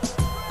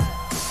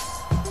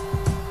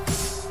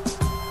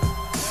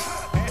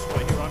 Pass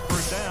play here on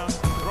first down.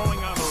 Throwing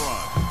on the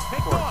run.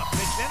 Picked off.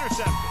 It's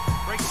intercepted.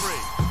 Break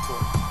free.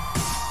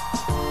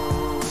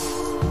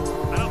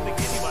 I don't think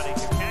anybody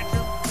can catch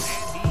him,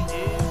 and he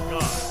is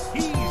gone.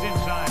 He's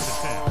inside the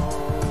 10.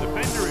 The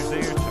defender is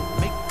there to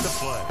make the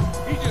play.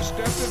 He just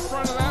stepped in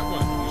front of that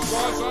one. He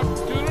saw his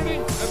opportunity,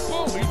 and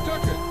boom, he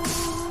took it.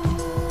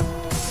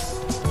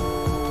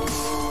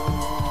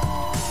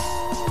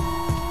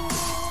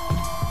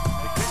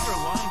 The kicker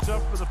lines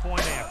up for the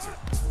point after.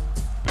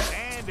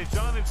 And it's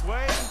on its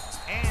way,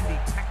 and he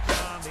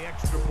tacks on the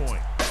extra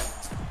point.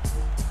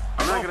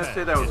 I'm not going to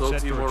say that was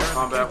OP Mortal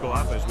Kombat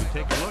 1. As we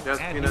take a look That's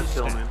at Peanut his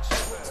Tillman.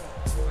 stats.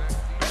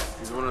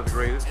 He's one of the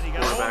greatest And he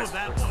got all of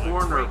that one.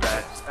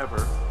 cornerbacks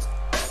ever.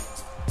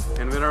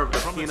 Inventor of the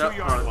From the peanut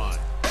 2-yard punch. line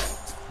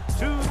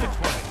to the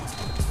 20.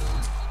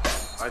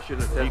 I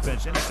shouldn't have tested.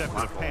 Defense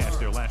intercepted a pass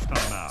their last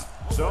time out.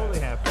 So they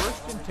have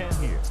first and 10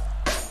 here.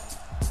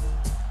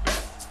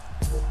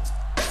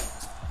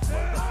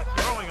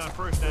 Throwing on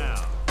first down.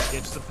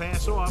 Gets the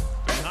pass off.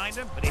 Behind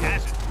him, but he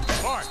has it.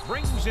 Clark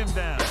brings him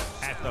down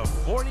at the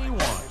 41.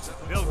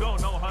 They'll go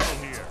no huddle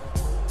here.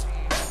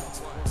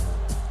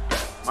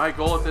 My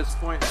goal at this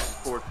point is to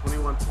score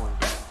 21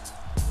 points.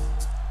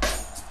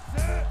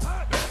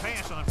 The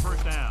pass on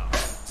first down.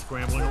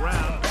 Scrambling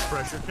around.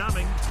 Pressure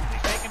coming.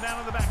 He's taken down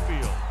in the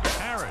backfield.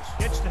 Harris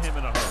gets to him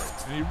in a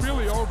hurry. And he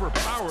really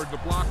overpowered the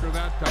blocker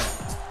that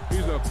time.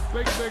 He's a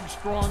big, big,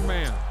 strong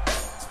man.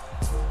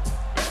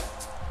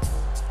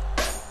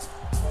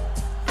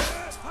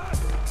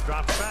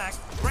 Drops back.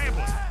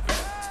 Scrambling.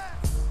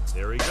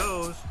 There he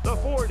goes. The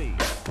 40.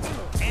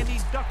 And he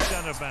ducks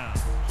out of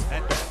bounds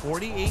at the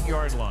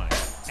 48-yard line.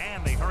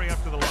 And they hurry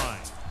up to the line.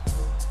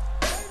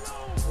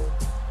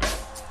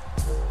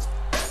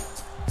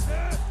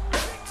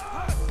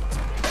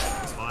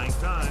 Buying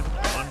time.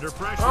 Under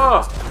pressure.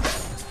 Oh!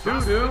 Drops Two to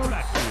the dudes.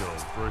 backfield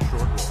for a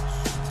short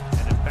loss.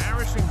 An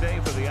embarrassing day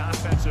for the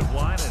offensive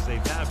line as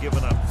they've now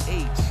given up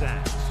 8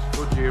 sacks.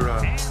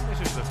 Gojira. And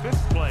this is the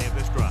 5th play of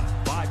this drive.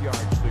 5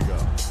 yards to go.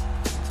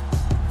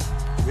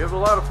 We have a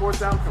lot of fourth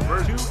down 2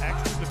 conversions.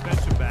 extra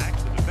defensive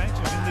backs. The defense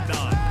is in the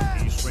dime.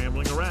 He's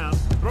scrambling around.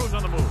 Throws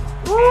on the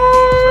move. Woo! And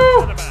he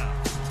slips out of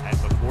bounds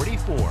at the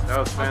 44. That was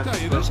I'll fantastic.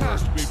 tell you, this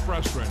has to be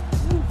frustrating.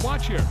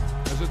 Watch here,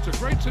 as it's a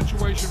great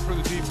situation for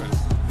the defense.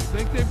 They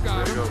think they've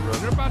got There him, you go, brother.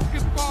 and they're about to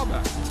get the ball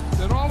back.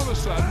 Then all of a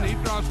sudden, he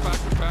drops back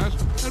to pass,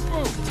 and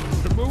boom,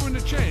 they're moving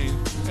the chain,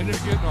 and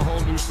they're getting a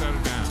whole new set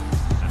of downs.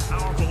 A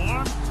powerful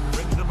arm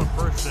brings them a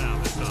first down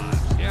this time.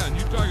 Yeah, and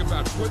you talk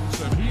about putting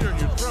some heat on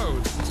your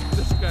throws.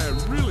 This guy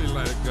really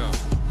let it go.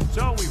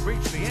 So we've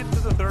reached the end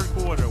of the third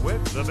quarter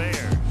with the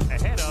Bears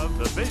ahead of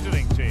the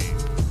visiting team,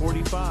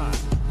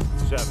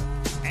 45-7.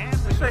 And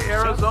you say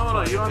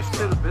Arizona, you don't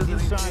say the visiting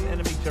inside team.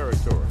 Enemy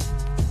territory.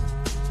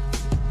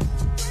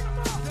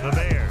 The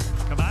Bears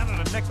come out in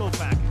a nickel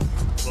package,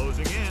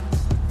 closing in.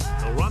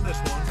 They'll run this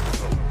one,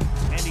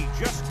 and he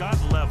just got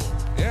level.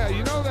 Yeah,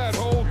 you know that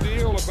whole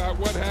deal about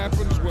what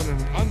happens when an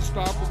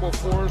unstoppable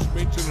force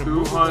meets an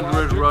immovable 200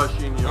 object?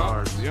 rushing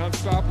yards. The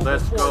unstoppable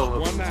Let's force go,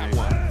 won that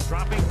one.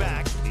 Dropping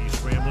back, he's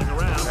scrambling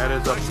around. That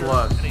is a Pressure,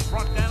 plus. and he's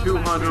brought down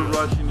 200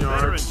 rushing The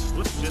veteran yards.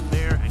 slips in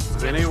there and Does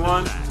gets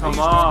anyone? the sack. Come He's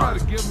still got on.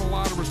 to give him a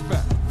lot of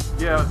respect.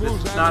 Yeah, He this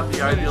moves is out not of the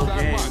minutes ideal that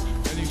game. much,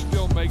 and he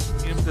still makes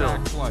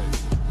impact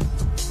plays.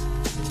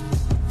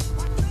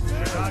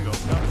 Chicago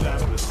comes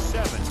out with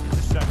 7 in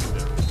the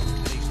secondary.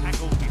 And he's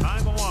tackled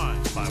behind the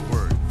line by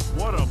Word.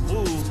 What a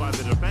move by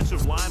the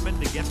defensive lineman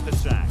to get the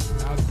sack.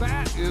 Now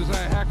that is a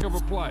heck of a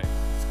play.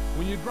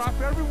 When you drop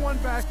everyone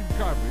back in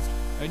coverage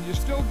and you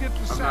still get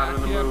the sack, not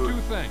in the you have mood.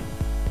 two things.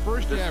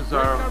 First, This you have is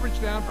great our coverage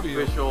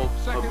downfield. official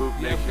Second, Haboobs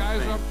you have Nation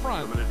guys thing. up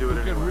front I'm gonna do it who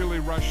can anyway. really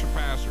rush the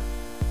passer.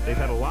 They've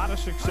had a lot of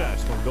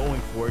success from going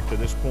for it to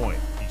this point.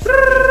 He drops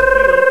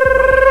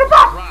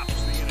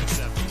the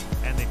interception,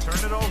 and they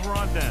turn it over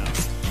on down.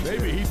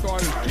 Maybe he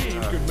thought his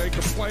team could make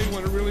a play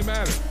when it really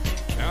mattered.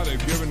 Now they've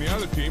given the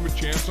other team a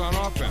chance on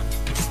offense.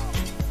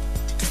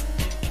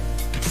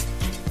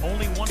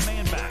 Only one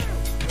man back.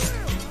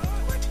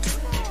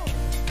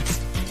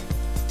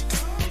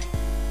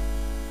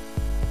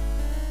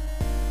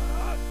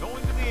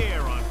 Going to the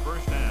air on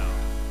first down.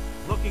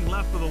 Looking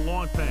left for the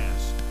long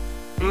pass.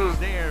 He's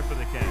there for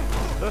the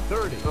catch. The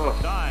 30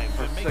 dives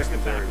and makes the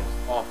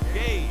tackle.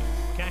 Gage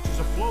catches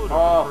a floater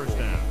for first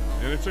down.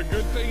 And it's a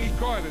good thing he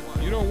caught it.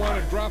 You don't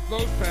want to drop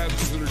those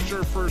passes that are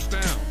sure first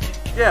down.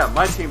 Yeah,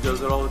 my team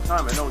does it all the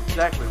time. I know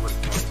exactly what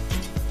it's like.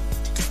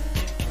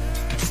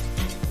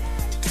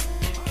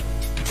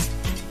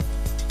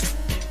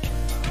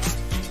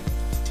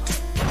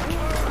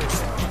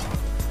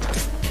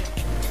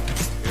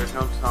 Here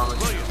comes Thomas.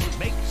 Williams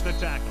makes the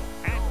tackle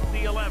at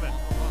the 11.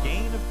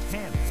 Gain of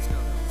 10.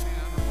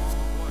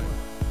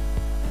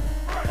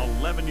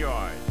 11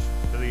 yards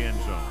to the end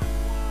zone.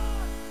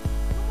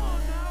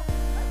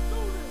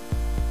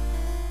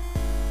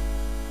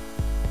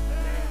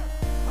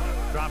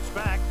 Drops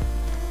back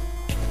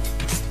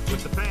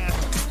with the pass.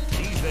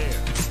 He's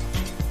there.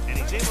 And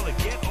he's able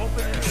to get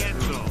open in the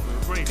end zone.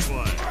 Great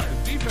play.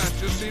 The defense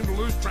just seemed to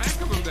lose track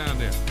of him down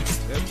there.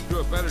 They have to do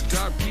a better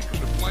job keeping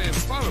the play in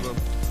front of him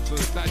so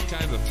that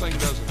kind of thing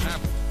doesn't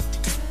happen.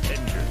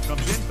 Edinger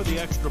comes in for the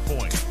extra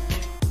point.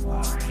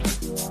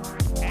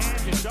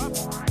 And it's up.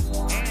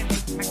 And he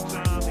tacks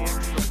on the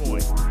extra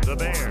point. The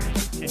Bears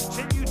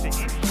continue to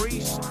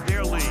increase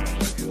their lead.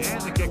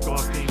 And the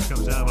kickoff team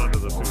comes out onto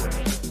the field.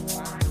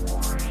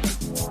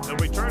 They'll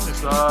return this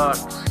Sucks.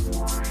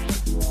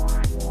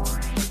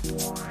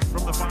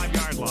 from the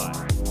 5-yard line to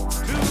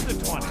the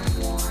 20.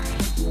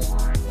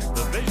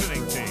 The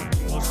visiting team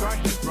will start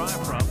this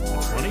drive from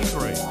the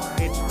 23.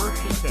 It's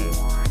 1st and 10.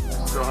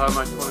 Still have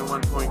my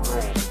 21-point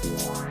goal.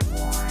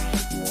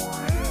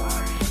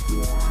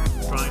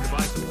 Trying to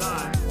buy some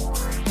time.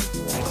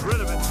 Gets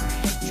rid of it.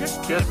 Just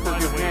Just because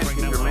you can't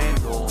get your main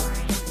goal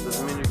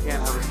doesn't mean you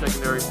can't have a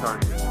secondary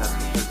target. That's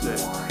what this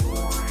is.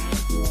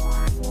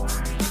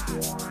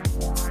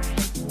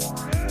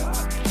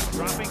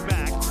 Dropping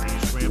back,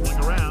 he's scrambling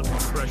around.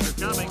 Pressure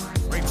coming.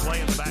 Great play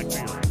in the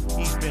backfield.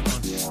 He's been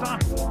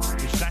unstoppable.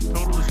 His sack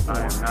total is 4. I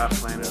am not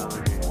playing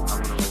another game.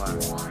 I'm going to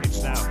relax.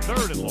 It's now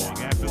 3rd and long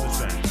after the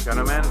sack.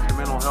 Gotta manage your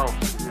mental health.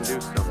 You can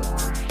do stuff.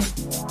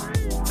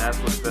 And that's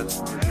what's best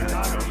for me.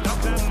 Chicago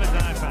comes out in a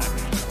dive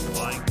package.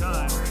 Buying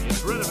time.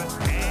 Gets rid of it.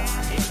 And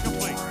it's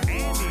complete.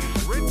 And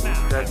he's written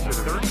out That at the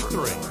should have been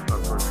 33.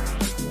 first.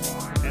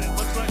 And it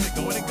looks like they're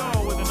going to go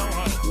with a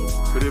no-huddle.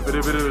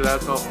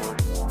 That's all, folks.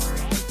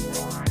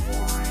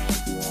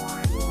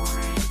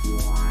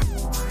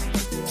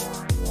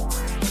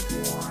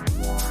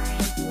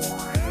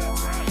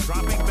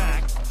 Dropping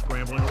back,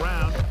 scrambling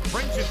around,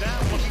 brings it down,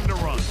 looking to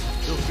run.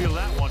 He'll feel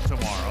that one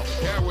tomorrow.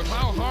 Yeah, with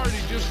how hard he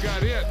just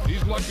got hit,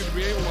 he's lucky to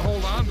be able to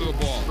hold on to the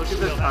ball. Look at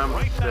this He'll time.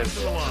 head right back to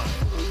the line.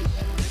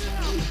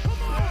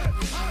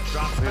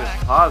 Drops I mean, it's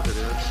back,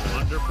 positive.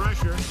 under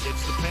pressure,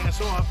 gets the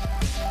pass off,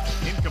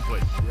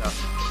 incomplete. Yeah.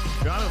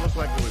 John, it looks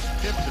like it was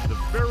tipped at the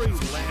very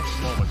last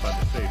moment by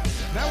the safety.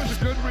 That was a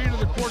good read of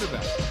the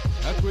quarterback.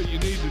 That's what you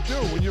need to do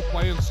when you're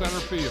playing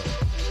center field.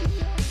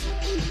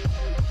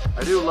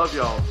 I do love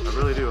y'all. I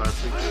really do. I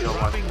appreciate y'all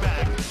watching. Dropping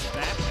back,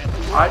 snap, and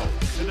throw.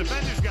 The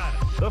defender's got it.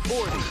 The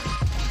 40.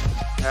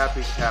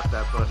 Happy tap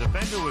that The button.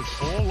 defender was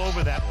all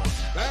over that one.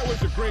 That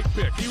was a great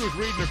pick. He was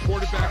reading a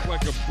quarterback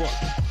like a book.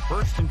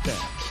 1st and 10.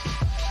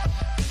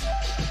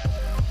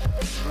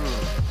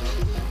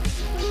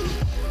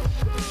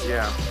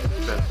 Yeah,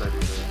 it's the best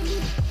idea.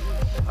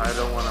 I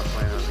don't want to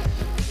play another game.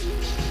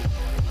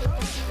 I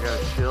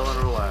gotta chill and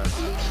relax.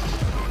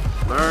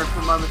 Learn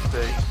from my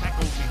mistakes.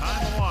 Tackled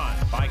behind the line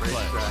by Great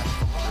Clay. sack.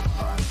 That's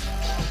fine.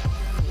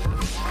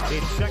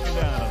 It's 2nd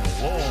down and a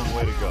long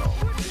way to go.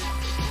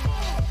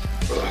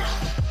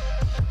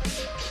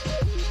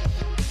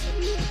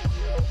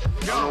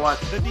 Go.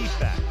 The deep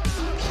back.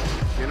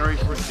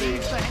 Generation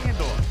receives the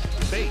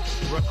handoff.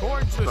 Bates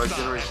records the stop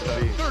at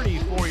the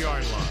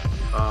 34-yard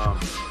line.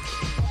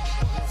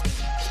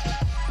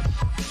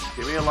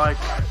 Give me a like.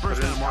 Put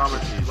in the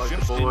comments if you like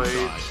the boys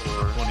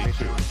or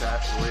anything like that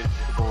related to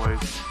the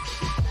boys.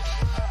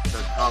 The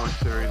comic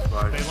series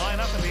by. They line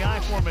up in the I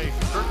formation.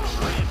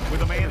 Kirkman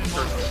with a man in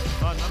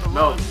motion.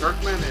 No,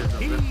 Kirkman is.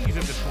 He's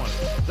at the 20,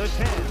 the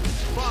 10,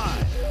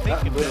 5.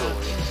 Take him down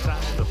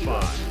inside the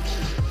 5.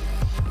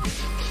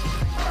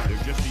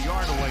 They're just a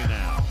yard away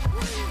now.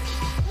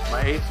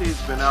 My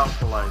AC's been out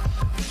for like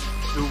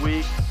 2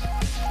 weeks.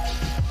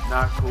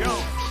 Not cool.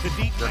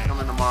 They're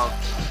coming tomorrow,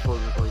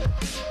 supposedly.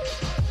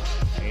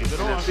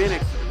 And in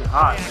Phoenix, it's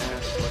hot,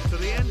 man. To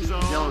the end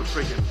zone. Dealing with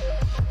freaking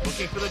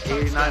looking for the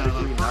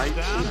 89-degree night in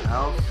the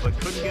house. But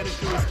couldn't get it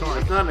to his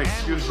target. It's not an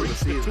excuse for the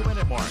season. The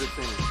 2-minute mark. I'm just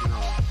saying, you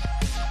know,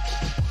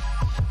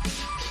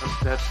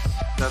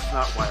 that's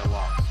not why I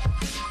lost.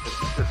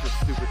 It's a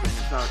stupid thing.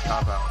 It's not a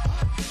cop-out.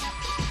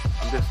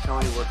 I'm just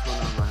telling you what's going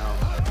on in my house.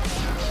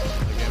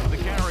 Again with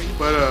the carry.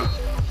 But,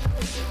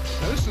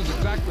 now this is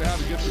exactly how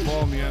to get the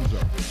ball in the end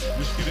zone.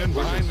 Just get in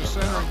behind the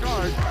center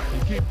guard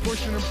and keep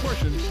pushing and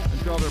pushing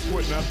until they're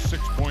putting up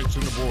 6 points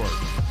on the board.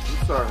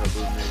 I'm sorry,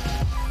 Haboobs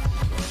Nation.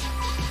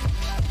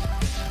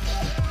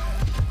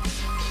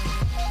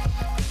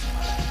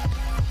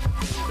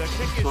 The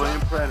kick is William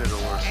up. Predator.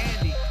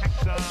 And he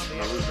kicks on the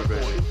extra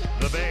point.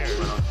 The Bears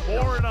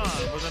pour it on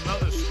with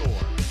another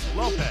score.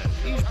 Lopez,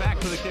 he's back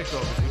for the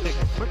kickoff as we take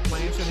a quick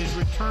glance at his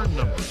return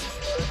numbers.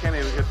 Can't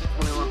even get the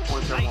 21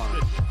 points I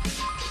wanted.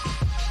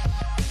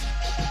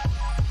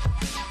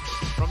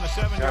 From the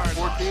 7-yard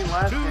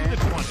line to the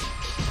 20.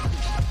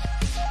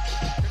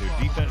 Their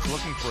defense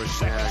looking for a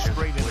second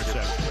straight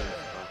interception.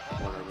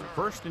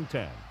 1st and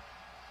 10.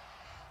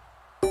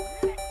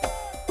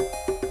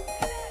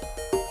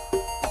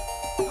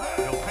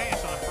 He'll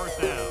pass on 1st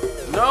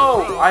down.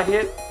 No, I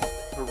hit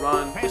to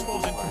run. Pass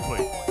ball's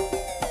incomplete.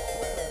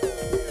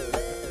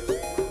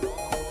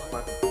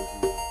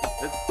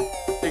 That's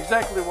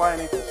exactly why I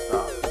need to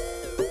stop.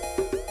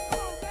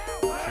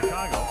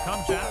 Chicago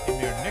comes out in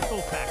their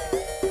nickel package.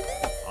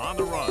 On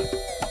the run.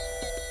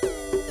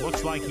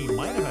 Looks like he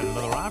might have had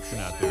another option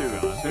out there,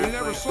 John. He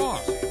never saw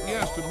him. He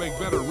has to make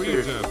better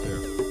reads out there.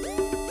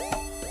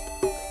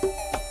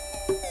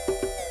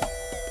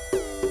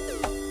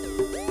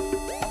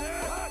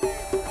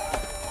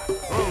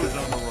 Throws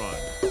on the run.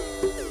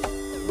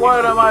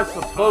 What am I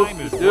supposed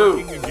to do?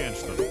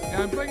 Against them.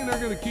 Yeah, I'm thinking they're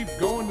going to keep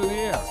going to the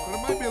air, but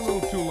it might be a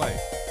little too late.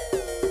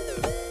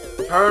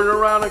 Turn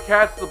around and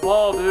catch the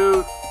ball,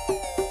 dude.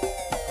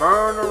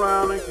 Turn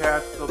around and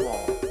catch the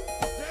ball.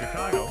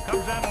 Chicago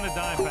comes out in a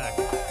dime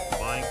package.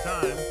 Buying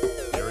time.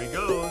 There he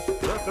goes.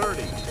 The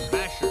 30.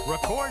 Basher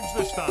records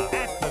the stop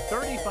at the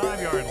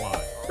 35-yard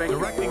line.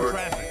 Directing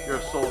traffic. You're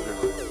a soldier.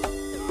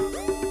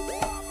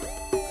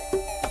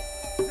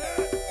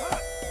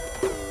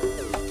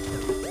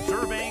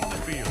 Surveying the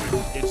field.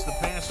 It's the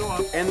pass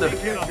off. In the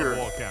future,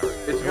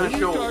 it's going to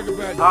show talk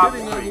about top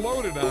getting three.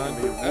 unloaded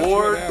on. That's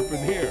what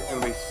happened here. It's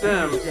going to be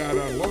Sims. He got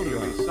unloaded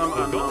on. Some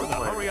unknown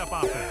player hurry up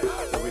offense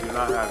that we do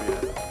not have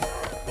yet.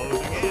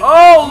 Closing in.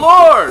 Oh,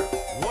 Lord!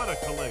 What a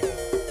collision.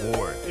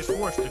 Ward is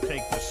forced to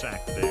take the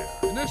sack there.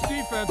 And this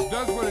defense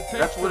does what it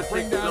takes to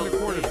bring down the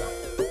quarterback.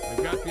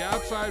 They've got the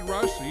outside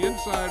rush, the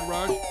inside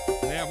rush,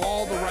 and they have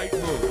all the right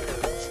moves.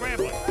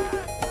 Scrambling.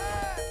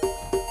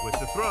 With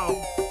the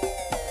throw.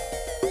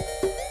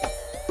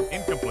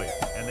 Incomplete.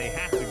 And they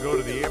have to go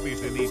to the air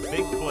because they need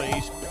big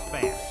plays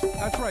fast.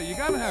 That's right. You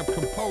got to have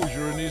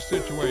composure in these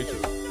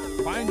situations.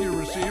 Find your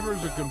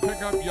receivers who can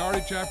pick up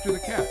yardage after the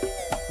catch.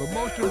 But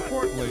most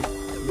importantly,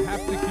 you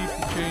have to keep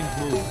the chains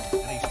moving.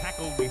 And he's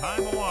tackled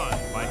behind the line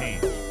by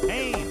Haynes.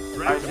 Haynes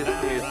drags him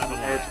down behind the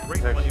line.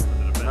 Great play protection. from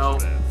the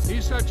defensive end.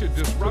 He's such a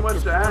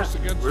disruptive force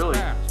against the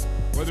pass,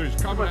 whether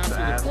he's coming after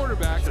the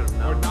quarterback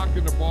or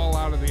knocking the ball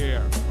out of the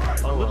air.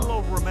 A little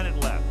over a minute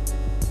left.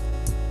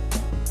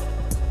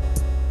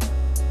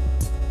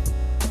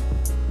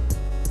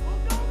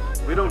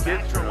 We don't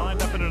get turnovers.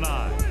 Lined up in an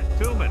eye.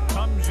 Tillman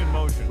comes in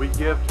motion. We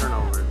give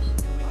turnovers.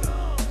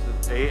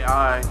 It's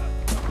AI.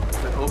 It's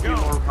an OP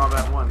Mortal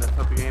Kombat 1. That's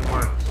how the game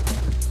works.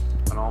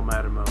 On all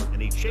Madden mode.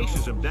 And he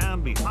chases him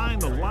down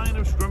behind the line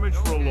of scrimmage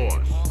for a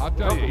loss. I'll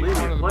tell you, he's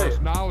one of the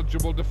most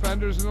knowledgeable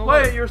defenders in the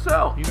league. Play it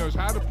yourself. He knows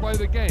how to play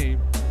the game,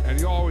 and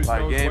he always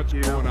knows what's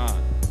going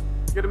on.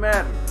 Get a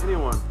Madden.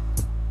 Anyone.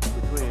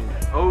 Between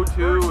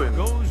 02 and...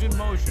 goes in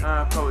motion.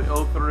 Probably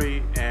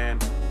 03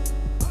 and...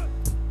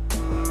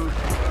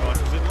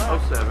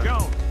 07.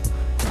 Jones.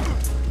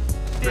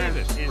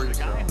 Davis is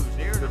the guy who's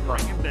there to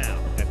bring him down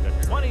at the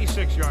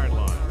 26-yard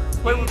line.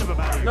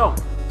 No.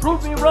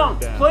 Prove me wrong.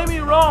 Play me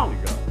wrong.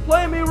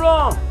 Play me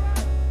wrong.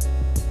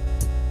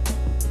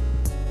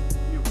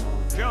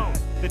 Jones,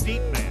 the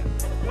deep man.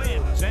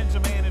 Win. Sends a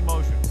man in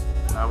motion.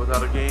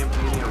 Without a game,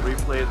 needing a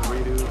replays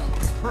and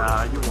redos.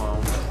 Nah, you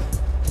won't.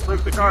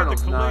 Like the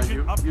Cardinals. Nah,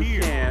 you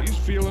can't. He's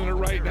feeling it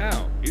right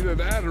now. Either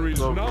that or he's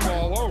numb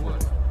all over.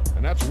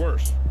 And that's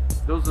worse.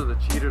 those are the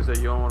cheaters that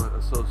you don't want to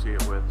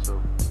associate with.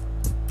 So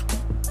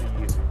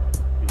easy.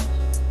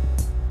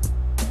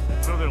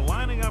 So they're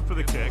lining up for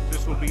the kick.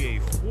 This will be a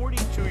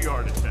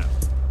 42-yard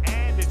attempt.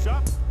 And it's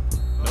up.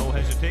 No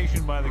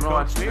hesitation by the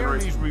coach there.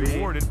 He's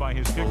rewarded by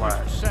his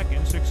kicker's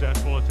second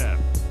successful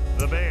attempt.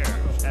 The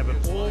Bears have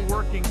it all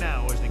working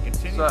now as they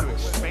continue to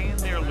expand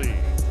their lead.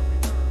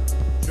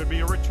 Should be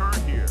a return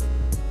here.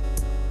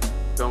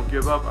 Don't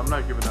give up. I'm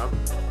not giving up.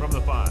 From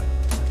the 5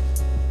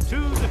 to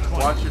the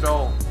 20. Watch it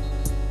all.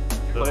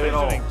 The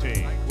visiting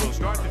team will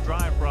start the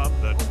drive from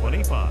the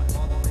 25.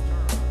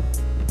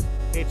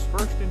 It's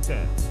 1st and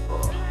 10.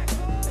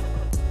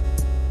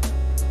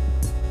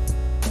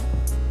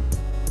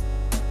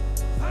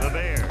 The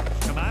Bears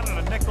come out on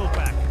a nickel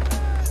back.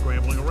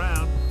 Scrambling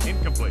around.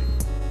 Incomplete.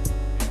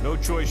 No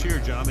choice here,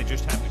 John. They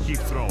just have to keep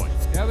throwing.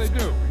 Yeah, they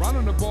do.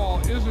 Running the ball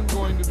isn't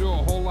going to do a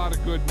whole lot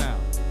of good now.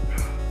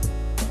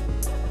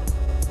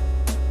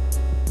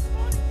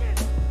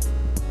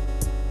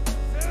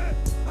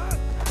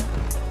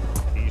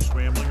 He's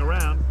scrambling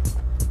around.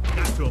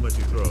 Got to him as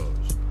he throws.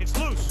 It's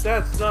loose.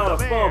 That's not a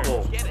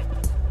fumble. Get it.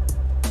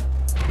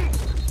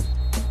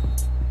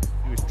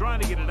 He was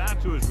trying to get it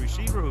out to his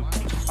receiver who...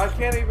 I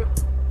can't even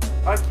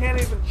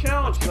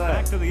challenge Let's get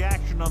back to the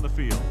action on the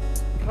field.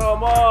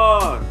 Come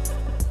on.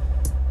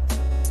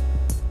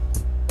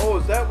 Oh,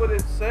 is that what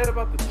it said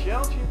about the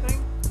challenging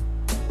thing?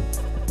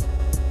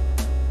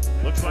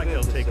 Looks like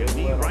they'll take a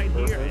knee right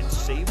here and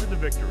savor the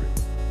victory.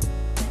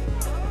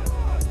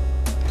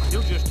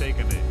 He'll just take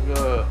a knee.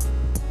 I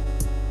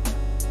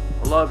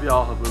love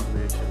y'all, Haboob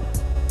Nation.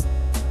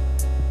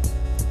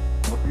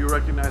 Hope you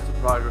recognize the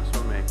progress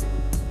we're making.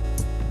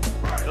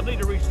 They'll need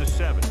to reach the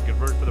 7 to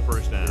convert for the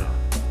first down. Yeah.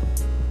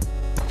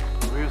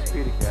 Here's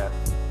Petey Cat,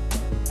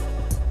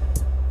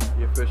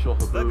 the official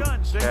Haboob. The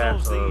gun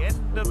signals the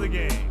end of the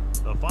game.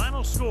 The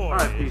final score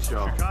is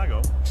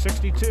Chicago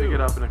 62, pick it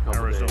up in a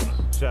couple Arizona days.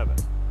 7.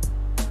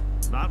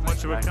 Not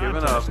much of a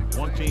contest.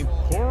 One team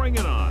pouring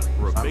it on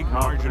for a big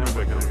margin of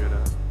victory.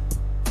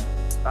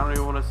 I don't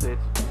even want to say it.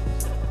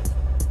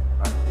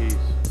 All right, peace.